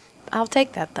 I'll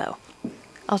take that, though.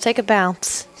 I'll take a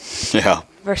bounce. Yeah.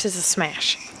 versus a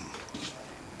smash.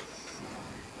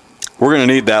 We're going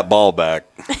to need that ball back.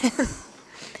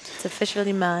 It's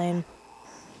officially mine.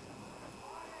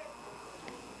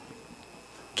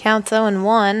 Counts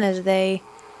 0-1 as they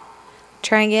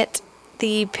try and get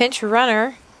the pinch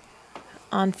runner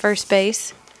on first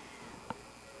base.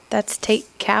 That's Tate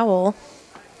Cowell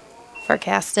for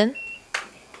Caston.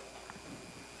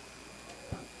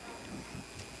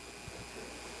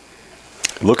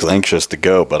 He looks anxious to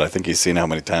go, but I think he's seen how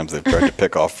many times they've tried to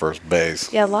pick off first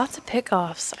base. Yeah, lots of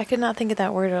pickoffs. I could not think of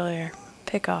that word earlier.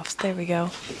 Pickoffs. There we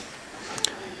go.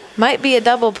 Might be a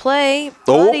double play,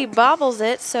 but he bobbles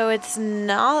it, so it's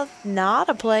not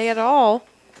a play at all.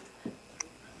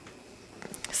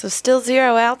 So still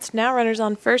 0 outs. Now runners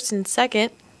on first and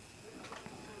second.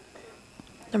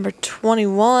 Number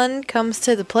 21 comes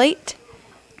to the plate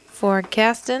for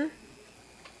Caston.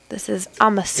 This is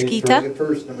Amasquita. At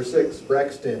first, number 6,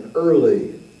 Braxton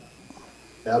Early.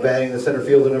 Now batting the center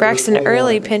fielder, number Braxton 21,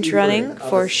 Early pinch Ethan running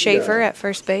for Amasquita. Schaefer at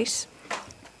first base.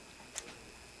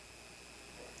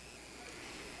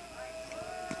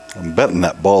 I'm betting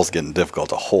that ball's getting difficult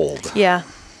to hold. Yeah.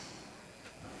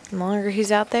 The longer he's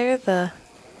out there, the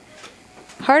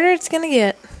harder it's going to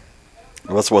get.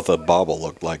 Well, that's what the bobble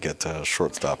looked like at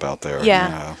shortstop out there.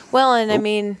 Yeah. Well, and I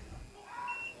mean,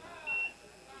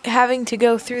 having to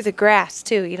go through the grass,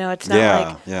 too. You know, it's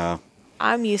not like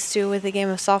I'm used to with a game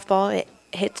of softball. It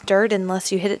hits dirt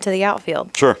unless you hit it to the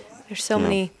outfield. Sure. There's so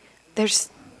many. There's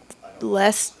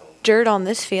less dirt on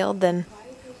this field than,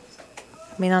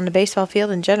 I mean, on the baseball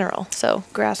field in general. So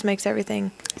grass makes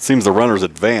everything. It seems the runner's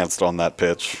advanced on that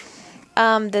pitch.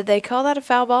 Did they call that a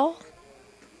foul ball?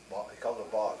 He called it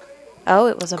a balk. Oh,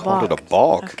 it was a balk. Called it a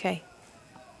balk. Okay.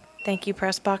 Thank you,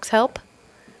 press box help.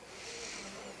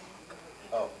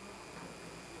 Oh.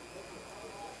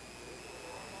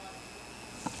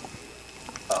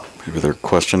 Maybe they're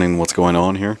questioning what's going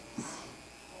on here.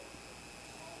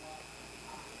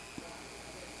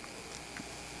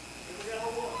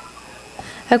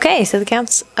 Okay, so the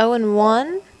count's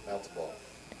 0-1. That's a ball.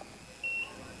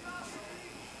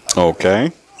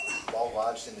 Okay. Ball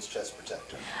lodged in his chest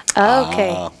protector.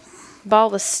 Okay.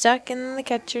 Ball was stuck in the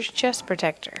catcher's chest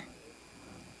protector.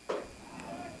 I have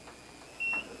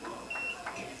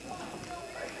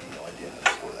no idea how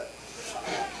to score that.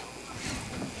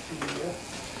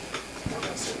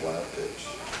 That's a wild pitch.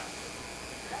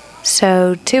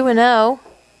 So 2-0.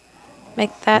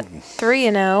 Make that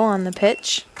 3-0 on the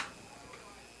pitch.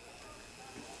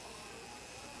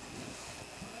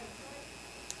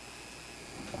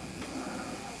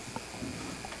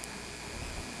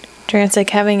 Drancic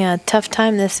having a tough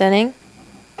time this inning.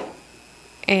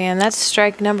 And that's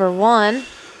strike number 1.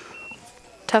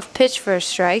 Tough pitch for a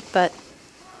strike, but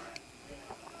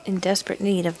in desperate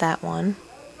need of that one.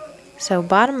 So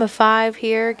bottom of 5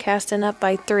 here, Caston up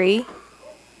by 3.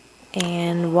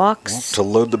 And walks. To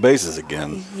load the bases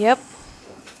again. Yep.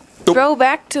 Nope. Throw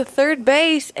back to third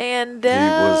base, and He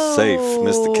was safe.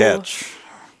 Missed the catch.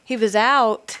 He was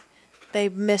out. They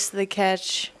missed the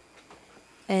catch,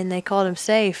 and they called him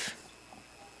safe.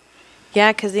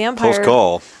 Yeah, because the Close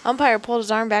call. umpire pulled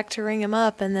his arm back to ring him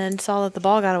up, and then saw that the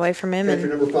ball got away from him. Catcher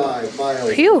And number 5,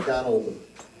 Miles Phew. McDonald.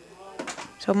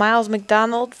 so Miles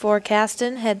McDonald for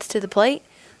Caston heads to the plate.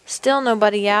 Still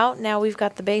nobody out. Now we've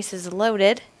got the bases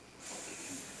loaded.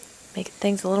 Making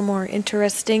things a little more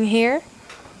interesting here.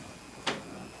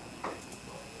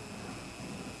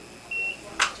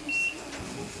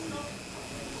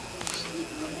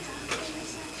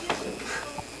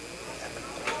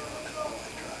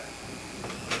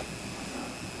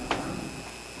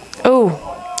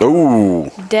 Oh,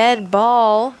 Ooh. dead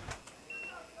ball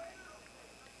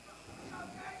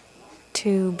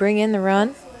to bring in the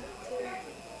run.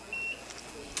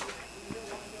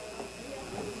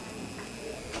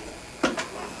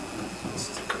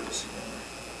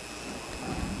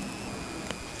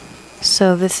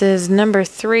 So this is number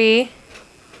 3,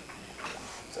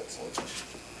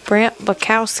 Brant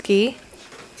Bukowski.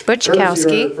 Courtesy runner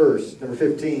Butchkowski. first, number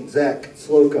 15, Zach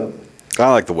Slocum. I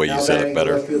like the way you Now said batting it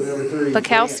better. left fielder, number 3,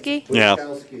 Bukowski? Yeah.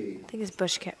 Bukowski. I think it's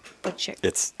Butchkowski.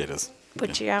 It is.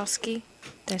 Butchkowski.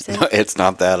 Did I say No, it's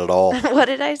not that at all. What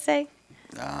did I say?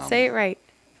 Say it right.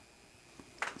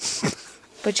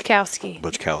 Butchkowski.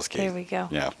 Butchkowski. There we go.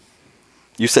 Yeah.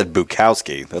 You said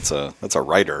Bukowski. That's a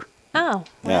writer. Oh.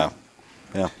 Yeah.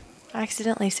 Yeah. I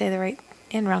accidentally say the right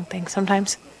and wrong thing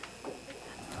sometimes.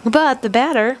 But the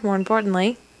batter, more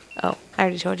importantly, oh, I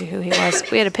already told you who he was.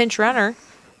 We had a pinch runner,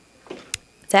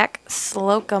 Zach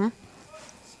Slocum.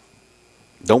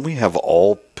 Don't we have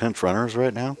all pinch runners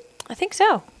right now? I think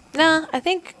so. Nah, I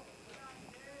think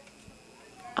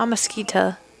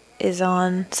Amasquita is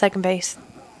on second base.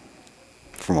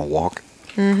 From a walk.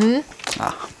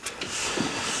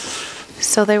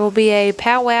 So there will be a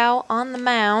powwow on the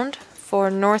mound for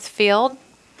Northfield.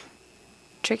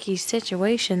 Tricky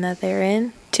situation that they're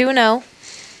in. 2-0.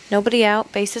 Nobody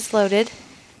out. Bases loaded.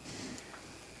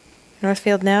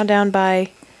 Northfield now down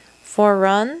by 4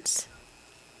 runs.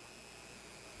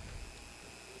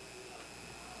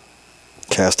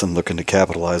 Caston looking to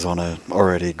capitalize on a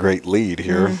already great lead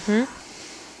here.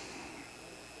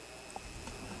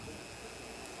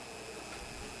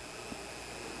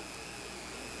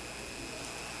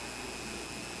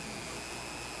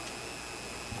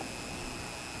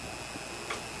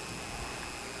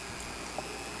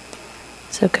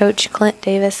 So Coach Clint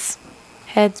Davis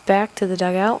heads back to the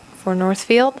dugout for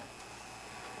Northfield.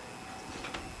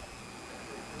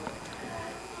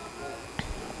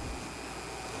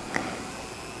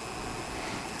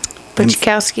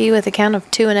 Buchkowski with a count of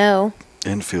 2-0.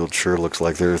 Infield sure looks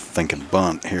like they're thinking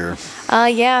bunt here.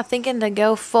 Yeah, thinking to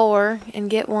go 4 and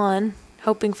get 1,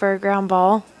 hoping for a ground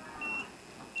ball.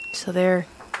 So they're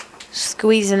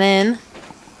squeezing in.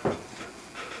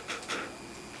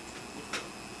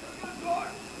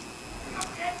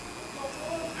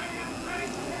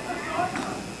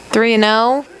 Three and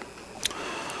 0.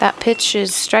 That pitch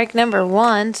is strike number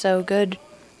 1, so good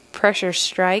pressure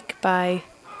strike by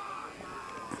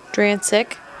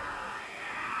Drancic.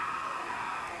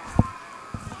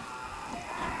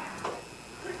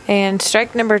 And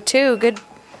strike number 2, good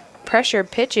pressure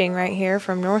pitching right here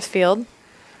from Northfield.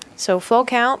 So full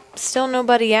count, still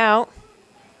nobody out.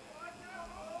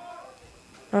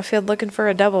 Northfield looking for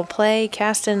a double play.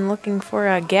 Caston looking for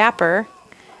a gapper.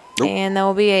 Nope. And there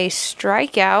will be a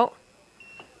strikeout.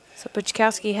 So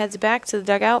Buchkowski heads back to the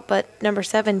dugout, but number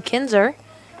 7, Kinzer,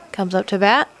 comes up to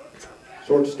bat.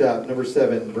 Shortstop, number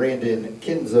 7, Brandon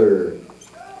Kinzer.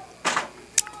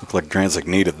 Looked like Drancic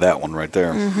needed that one right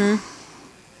there.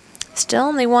 Still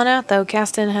only 1 out, though.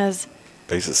 Caston has,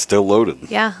 Bases still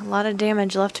loaded. a lot of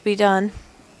damage left to be done.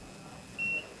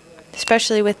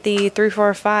 Especially with the 3,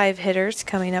 4, 5 hitters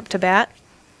coming up to bat.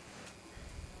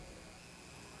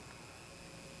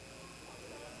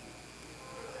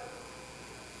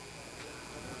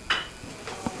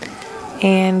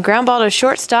 And ground ball to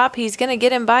shortstop. He's going to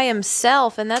get him by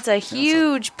himself, and that's a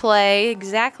huge play.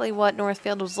 Exactly what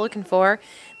Northfield was looking for.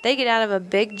 They get out of a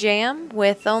big jam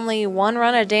with only 1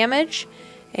 run of damage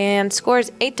and scores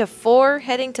 8-4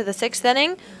 heading to the 6th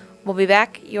inning. We'll be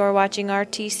back. You're watching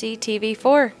RTC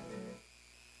TV4.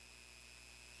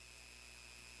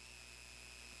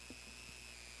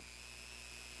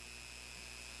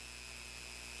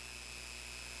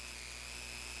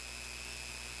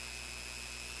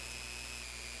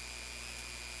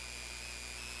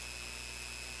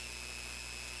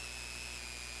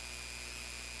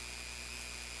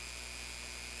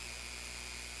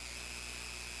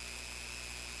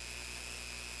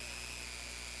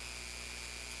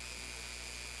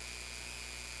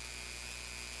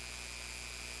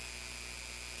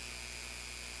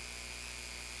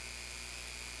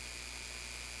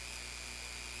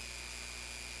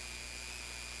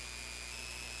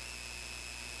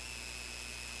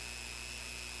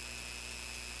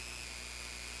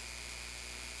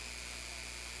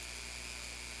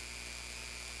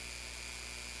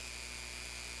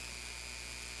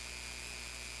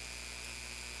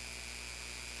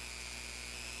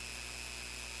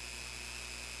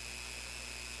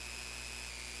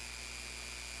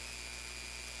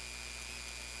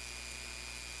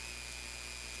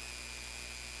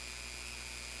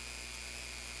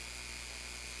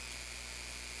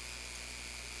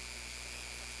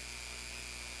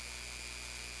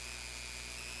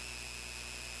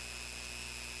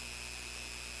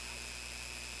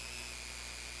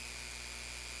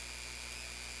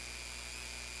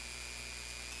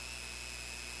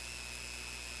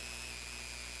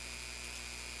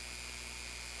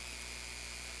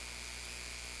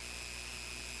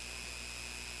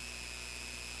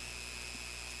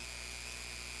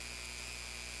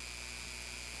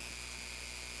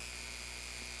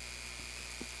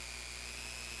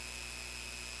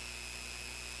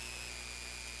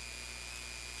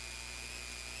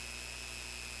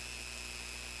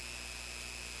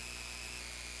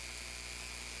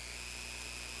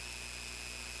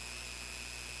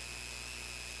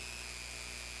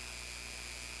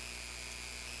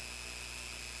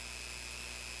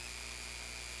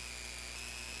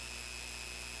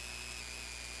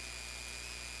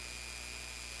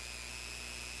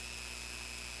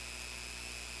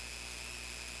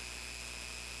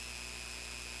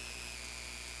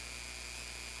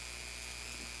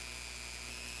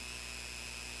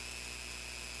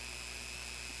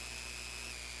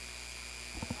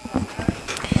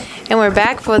 we're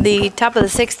back for the top of the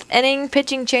 6th inning.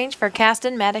 Pitching change for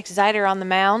Caston. Maddox Zider on the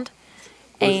mound.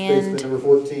 First And baseman, number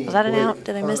 14, was that an Blake out?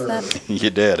 Did I miss Hunter. that?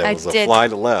 You did. It I was a did. fly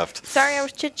to left. Sorry, I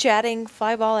was chit-chatting.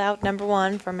 Fly ball out, number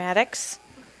 1 for Maddox.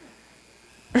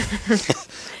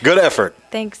 Good effort.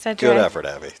 Thanks, I tried. Good effort,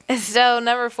 Abby. So,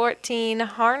 number 14,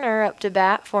 Harner up to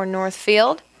bat for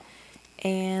Northfield.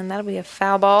 And that'll be a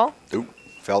foul ball. Ooh,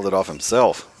 fouled it off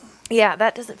himself. Yeah,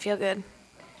 that doesn't feel good.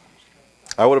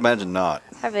 I would imagine not.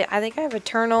 I think I have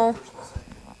eternal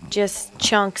just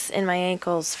chunks in my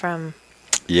ankles from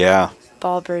Yeah.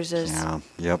 ball bruises. Yeah.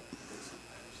 Yep.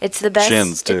 It's the best.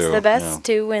 Shins, too, It's the best yeah.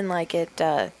 too when like it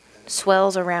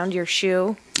swells around your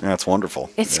shoe. That's wonderful.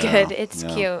 It's Yeah, good. It's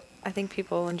yeah. cute. I think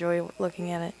people enjoy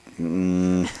looking at it.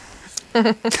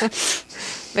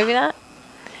 Maybe not.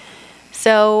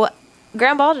 So,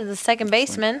 ground ball to the second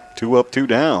baseman. 2 up, 2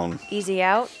 down. Easy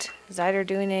out. Zider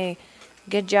doing a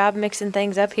good job mixing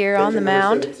things up here on the Pitcher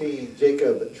number mound. 17,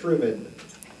 Jacob Truman.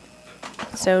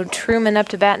 So Truman up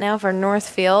to bat now for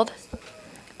Northfield.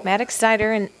 Maddox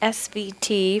Zider and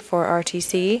SVT for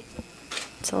RTC.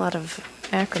 It's a lot of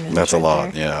acronyms. That's a right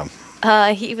lot, there.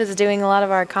 yeah. He was doing a lot of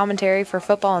our commentary for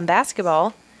football and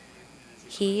basketball.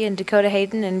 He and Dakota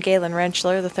Hayden and Galen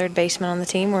Rentschler, the third baseman on the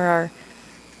team, were our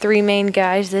 3 main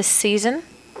guys this season.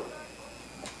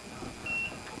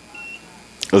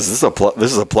 This is a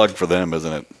plug for them,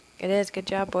 isn't it? It is. Good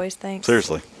job, boys. Thanks.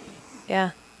 Seriously.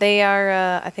 Yeah. They are,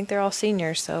 I think they're all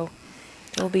seniors, so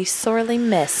they'll be sorely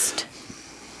missed.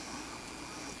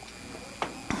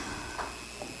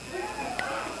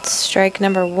 Strike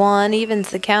number 1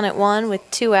 evens the count at 1 with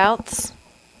 2 outs.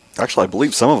 Actually, I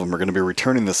believe some of them are going to be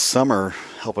returning this summer,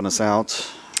 helping us out.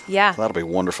 Yeah, That'll be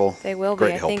wonderful. they will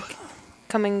Great be. help. I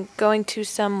think going to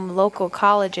some local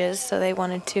colleges, so they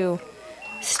wanted to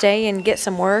stay and get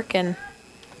some work. And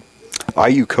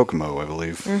IU Kokomo, I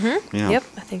believe. Yeah. Yep,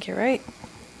 I think you're right.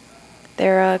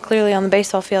 They're clearly on the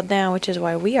baseball field now, which is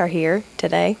why we are here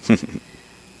today.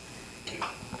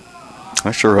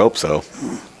 I sure hope so.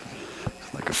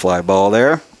 Like a fly ball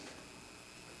there.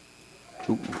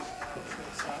 Ooh.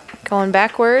 Going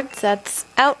backwards, that's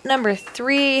out number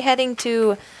 3, heading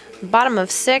to bottom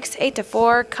of 6,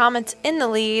 8-4. Comets in the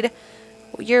lead.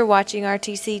 You're watching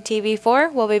RTC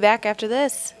TV4. We'll be back after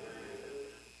this.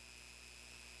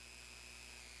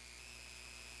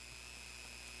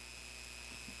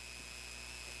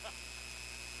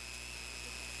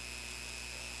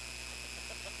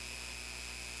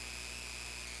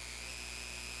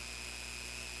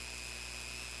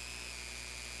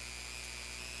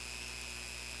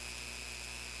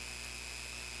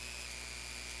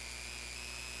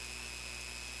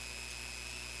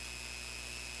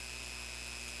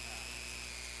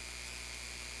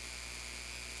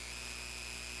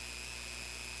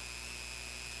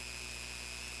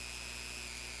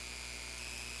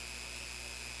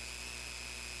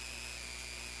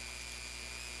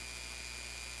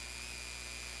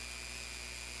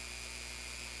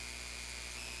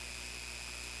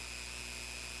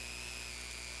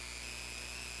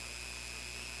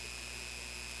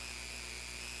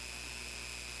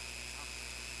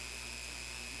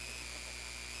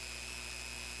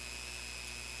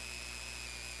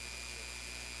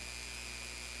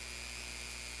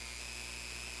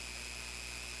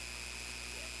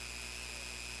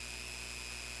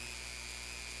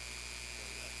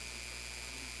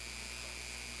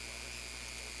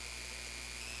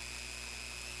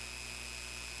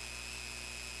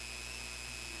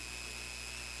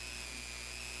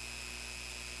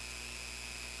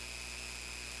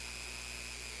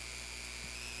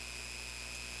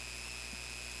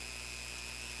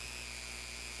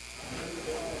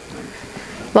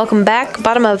 Welcome back.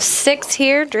 Bottom of 6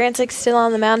 here. Drancic still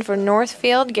on the mound for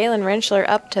Northfield. Galen Rentschler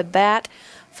up to bat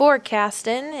for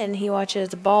Caston, and he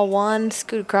watches ball 1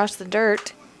 scoot across the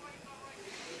dirt.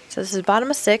 So this is bottom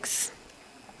of 6.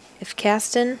 If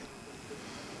Caston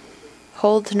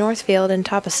holds Northfield in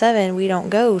top of 7, we don't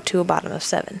go to a bottom of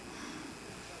 7.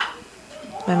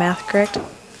 Is my math correct?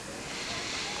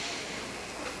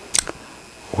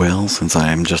 Well, since I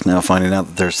am just now finding out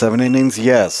that there's 7 innings,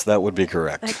 yes, that would be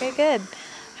correct. Okay, good.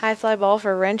 High fly ball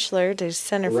for Rentschler to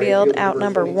center Right field, fielder out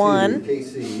number 22, 1.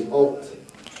 Casey Alt.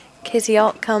 Casey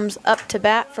Alt comes up to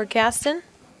bat for Caston.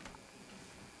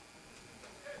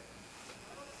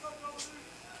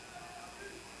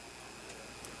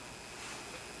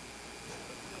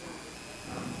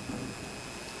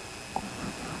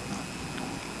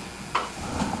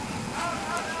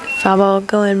 Foul ball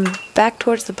going back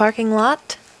towards the parking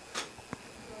lot.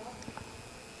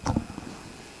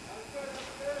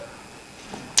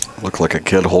 Looked like a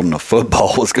kid holding a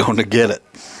football was going to get it.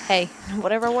 Hey,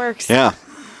 whatever works. Yeah.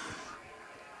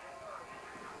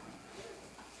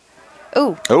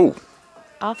 Ooh, Oh,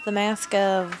 off the mask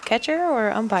of catcher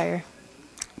or umpire?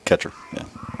 catcher. Yeah.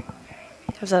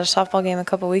 I was at a softball game a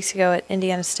couple weeks ago at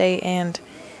Indiana State, and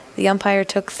the umpire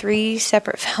took 3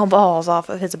 separate foul balls off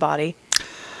of his body.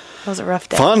 It was a rough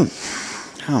day. Fun.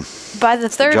 Oh, By the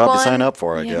third job to one, sign up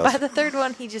for, I guess. By the third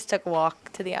one, he just took a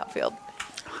walk to the outfield.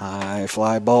 high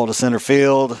fly ball to center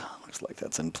field. Looks like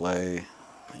that's in play.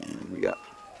 And we got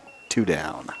 2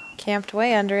 down. Camped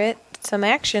way under it. Some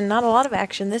action, not a lot of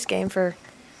action this game for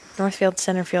Northfield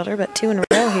center fielder, but 2 in a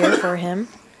row here for him.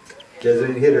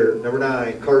 Designated hitter, number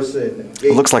 9, Carson Gates.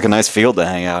 It looks like a nice field to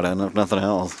hang out in, if nothing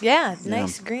else. Yeah,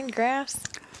 nice green grass.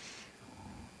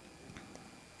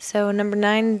 So number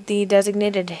 9, the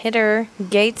designated hitter,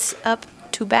 Gates up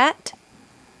to bat.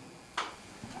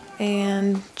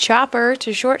 And Chopper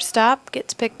to shortstop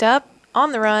gets picked up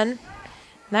on the run.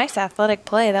 Nice athletic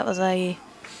play. That was a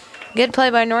good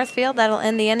play by Northfield. That'll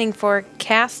end the inning for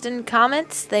Caston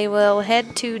Comets. They will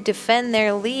head to defend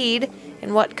their lead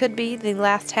in what could be the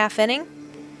last half inning.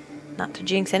 Not to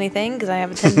jinx anything, because I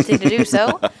have a tendency to do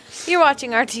so. You're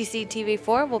watching RTC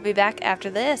TV4. We'll be back after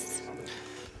this.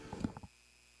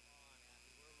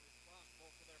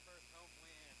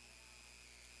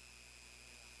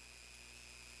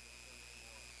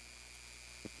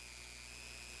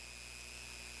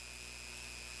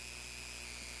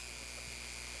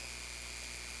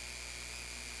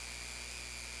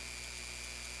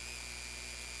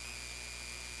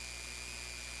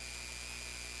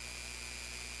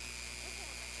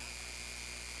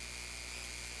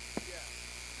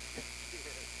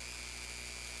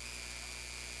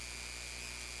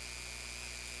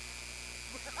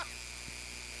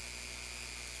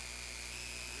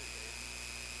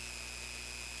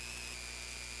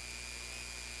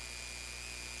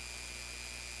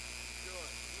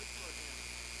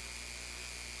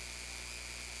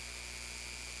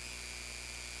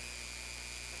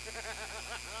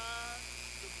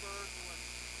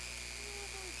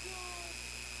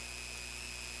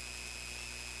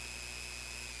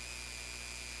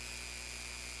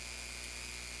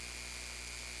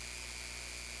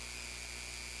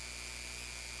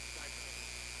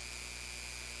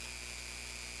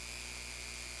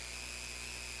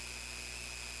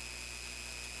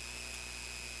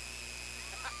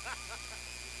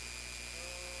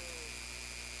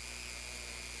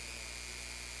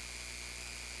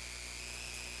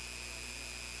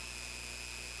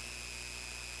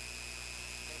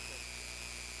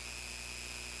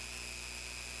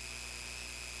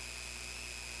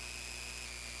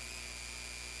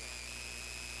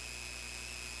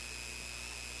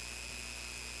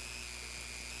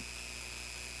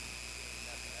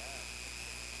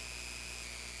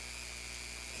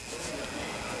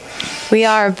 We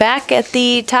are back at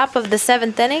the top of the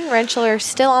 7th inning. Rentschler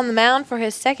still on the mound for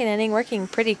his 2nd inning, working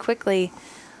pretty quickly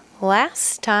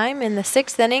last time in the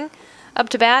 6th inning. Up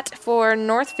to bat for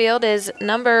Northfield is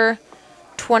number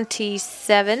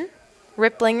 27,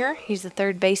 Riplinger. He's the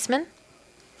 3rd baseman.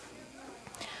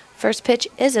 First pitch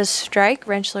is a strike.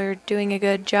 Rentschler doing a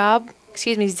good job.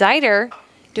 Zeider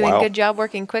doing a good job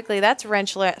working quickly. That's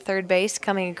Rentschler at 3rd base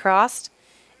coming across.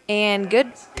 And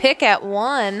good pick at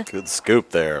 1. Good scoop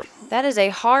there. That is a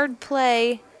hard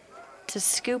play to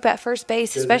scoop at first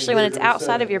base, especially when it's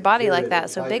outside of your body like that.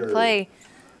 So big play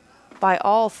by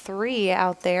all 3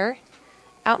 out there.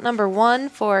 Out number 1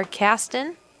 for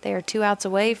Caston. They are 2 outs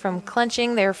away from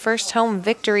clinching their first home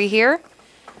victory here.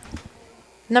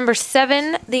 Number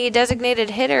 7, the designated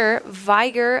hitter,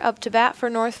 Viger, up to bat for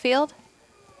Northfield.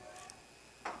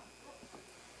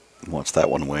 Wants that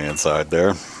one way inside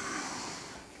there.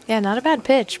 Yeah, not a bad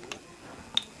pitch.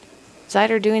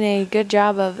 Zeider doing a good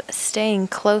job of staying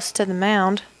close to the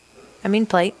mound.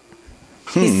 Plate.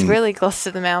 He's really close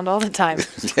to the mound all the time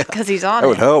because he's on it. I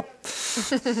would hope.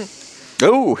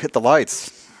 Oh, hit the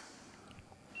lights.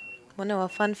 Want to know a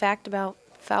fun fact about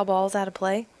foul balls out of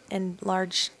play and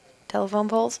large telephone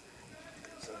poles?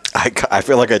 I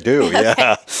feel like I do,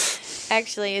 yeah.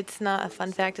 Actually, it's not a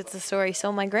fun fact. It's a story.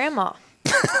 So my grandma,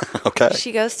 Okay.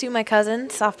 she goes to my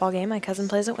cousin's softball game. My cousin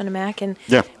plays at Winnemac, and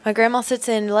Yeah. my grandma sits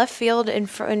in left field in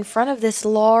front of this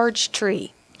large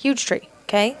tree, huge tree.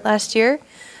 Okay, last year,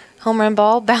 home run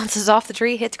ball bounces off the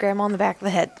tree, hits grandma on the back of the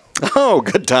head. Oh,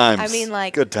 good times.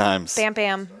 Good times. Bam,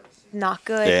 bam, not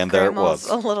good. Yeah, and there it Grandma's was.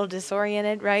 a little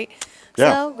disoriented, right?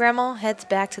 Yeah. So grandma heads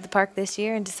back to the park this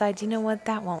year and decides, you know what,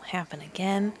 that won't happen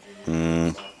again.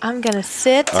 I'm going to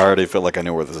sit. I already feel like I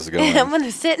know where this is going. I'm going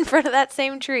to sit in front of that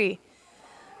same tree.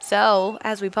 So,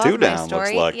 as we pause 2 my down, story,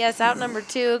 looks like. yes, out number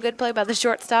 2, good play by the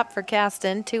shortstop for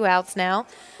Caston, 2 outs now.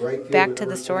 Right field Back with to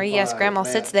the number story. Yes, 25, grandma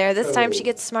Matt sits there. This time she Cole.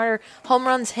 gets smarter. Home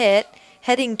runs hit.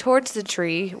 heading towards the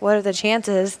tree. What are the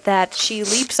chances that she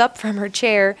leaps up from her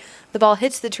chair, the ball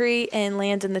hits the tree, and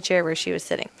lands in the chair where she was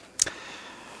sitting?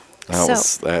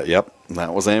 Yep,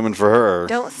 that was aiming for her.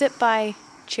 Don't sit by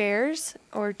chairs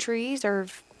or trees or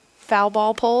foul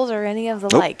ball poles or any of the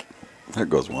Nope. like. There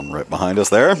goes one right behind us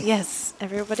there. Yes,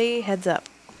 everybody heads up.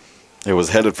 It was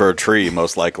headed for a tree,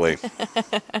 most likely.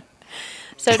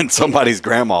 So And somebody's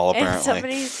grandma, apparently. And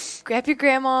somebody's grab your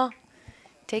grandma,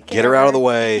 take care Get her of out of the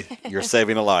way. You're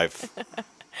saving a life.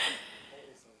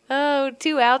 Oh,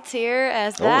 2 outs here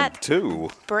as Oh, and that 2.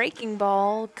 breaking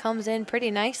ball comes in pretty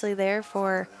nicely there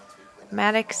for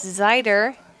Maddox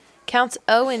Zider. Counts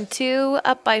 0-2,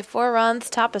 up by 4 runs,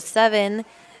 top of 7.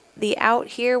 The out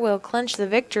here will clinch the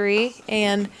victory,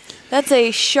 and that's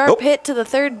a sharp hit to the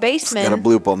third baseman. Got a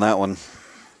bloop on that one.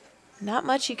 Not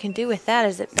much you can do with that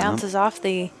as it bounces off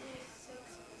the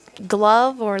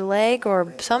glove or leg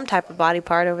or some type of body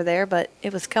part over there, but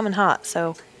it was coming hot,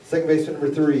 so Second baseman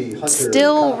number 3, Hunter.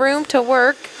 still Cox. room to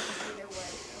work.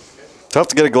 Tough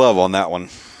to get a glove on that one.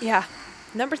 Yeah.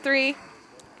 Number 3,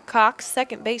 Cox,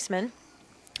 second baseman,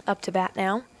 up to bat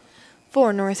now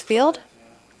for Northfield.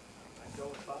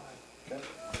 Did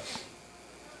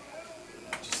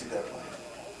you see that play?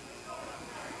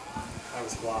 I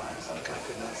was blind. I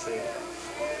could not see it.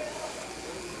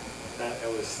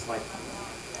 It was like,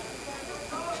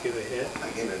 give a hit. I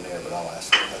gave it an air, but I'll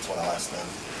ask them. That's what I'll ask them.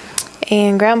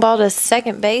 And ground ball to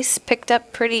second base, picked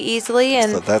up pretty easily.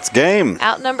 And So that's game.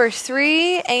 out number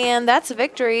 3, and that's a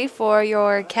victory for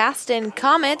your Caston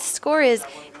Comets. Score is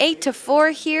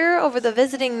 8-4 here over the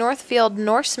visiting Northfield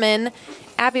Norsemen.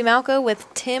 Abby Malco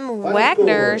with Tim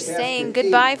Wagner saying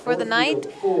goodbye for the night.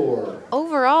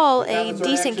 Overall, a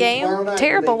decent game.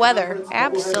 Terrible weather.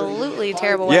 Absolutely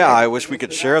terrible weather. Yeah, I wish we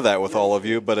could share that with all of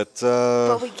you, but it's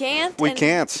But we can't. we and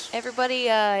can't. Everybody,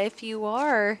 if you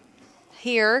are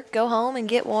here, go home and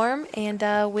get warm, and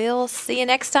we'll see you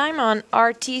next time on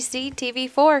RTC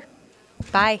TV4.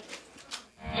 Bye.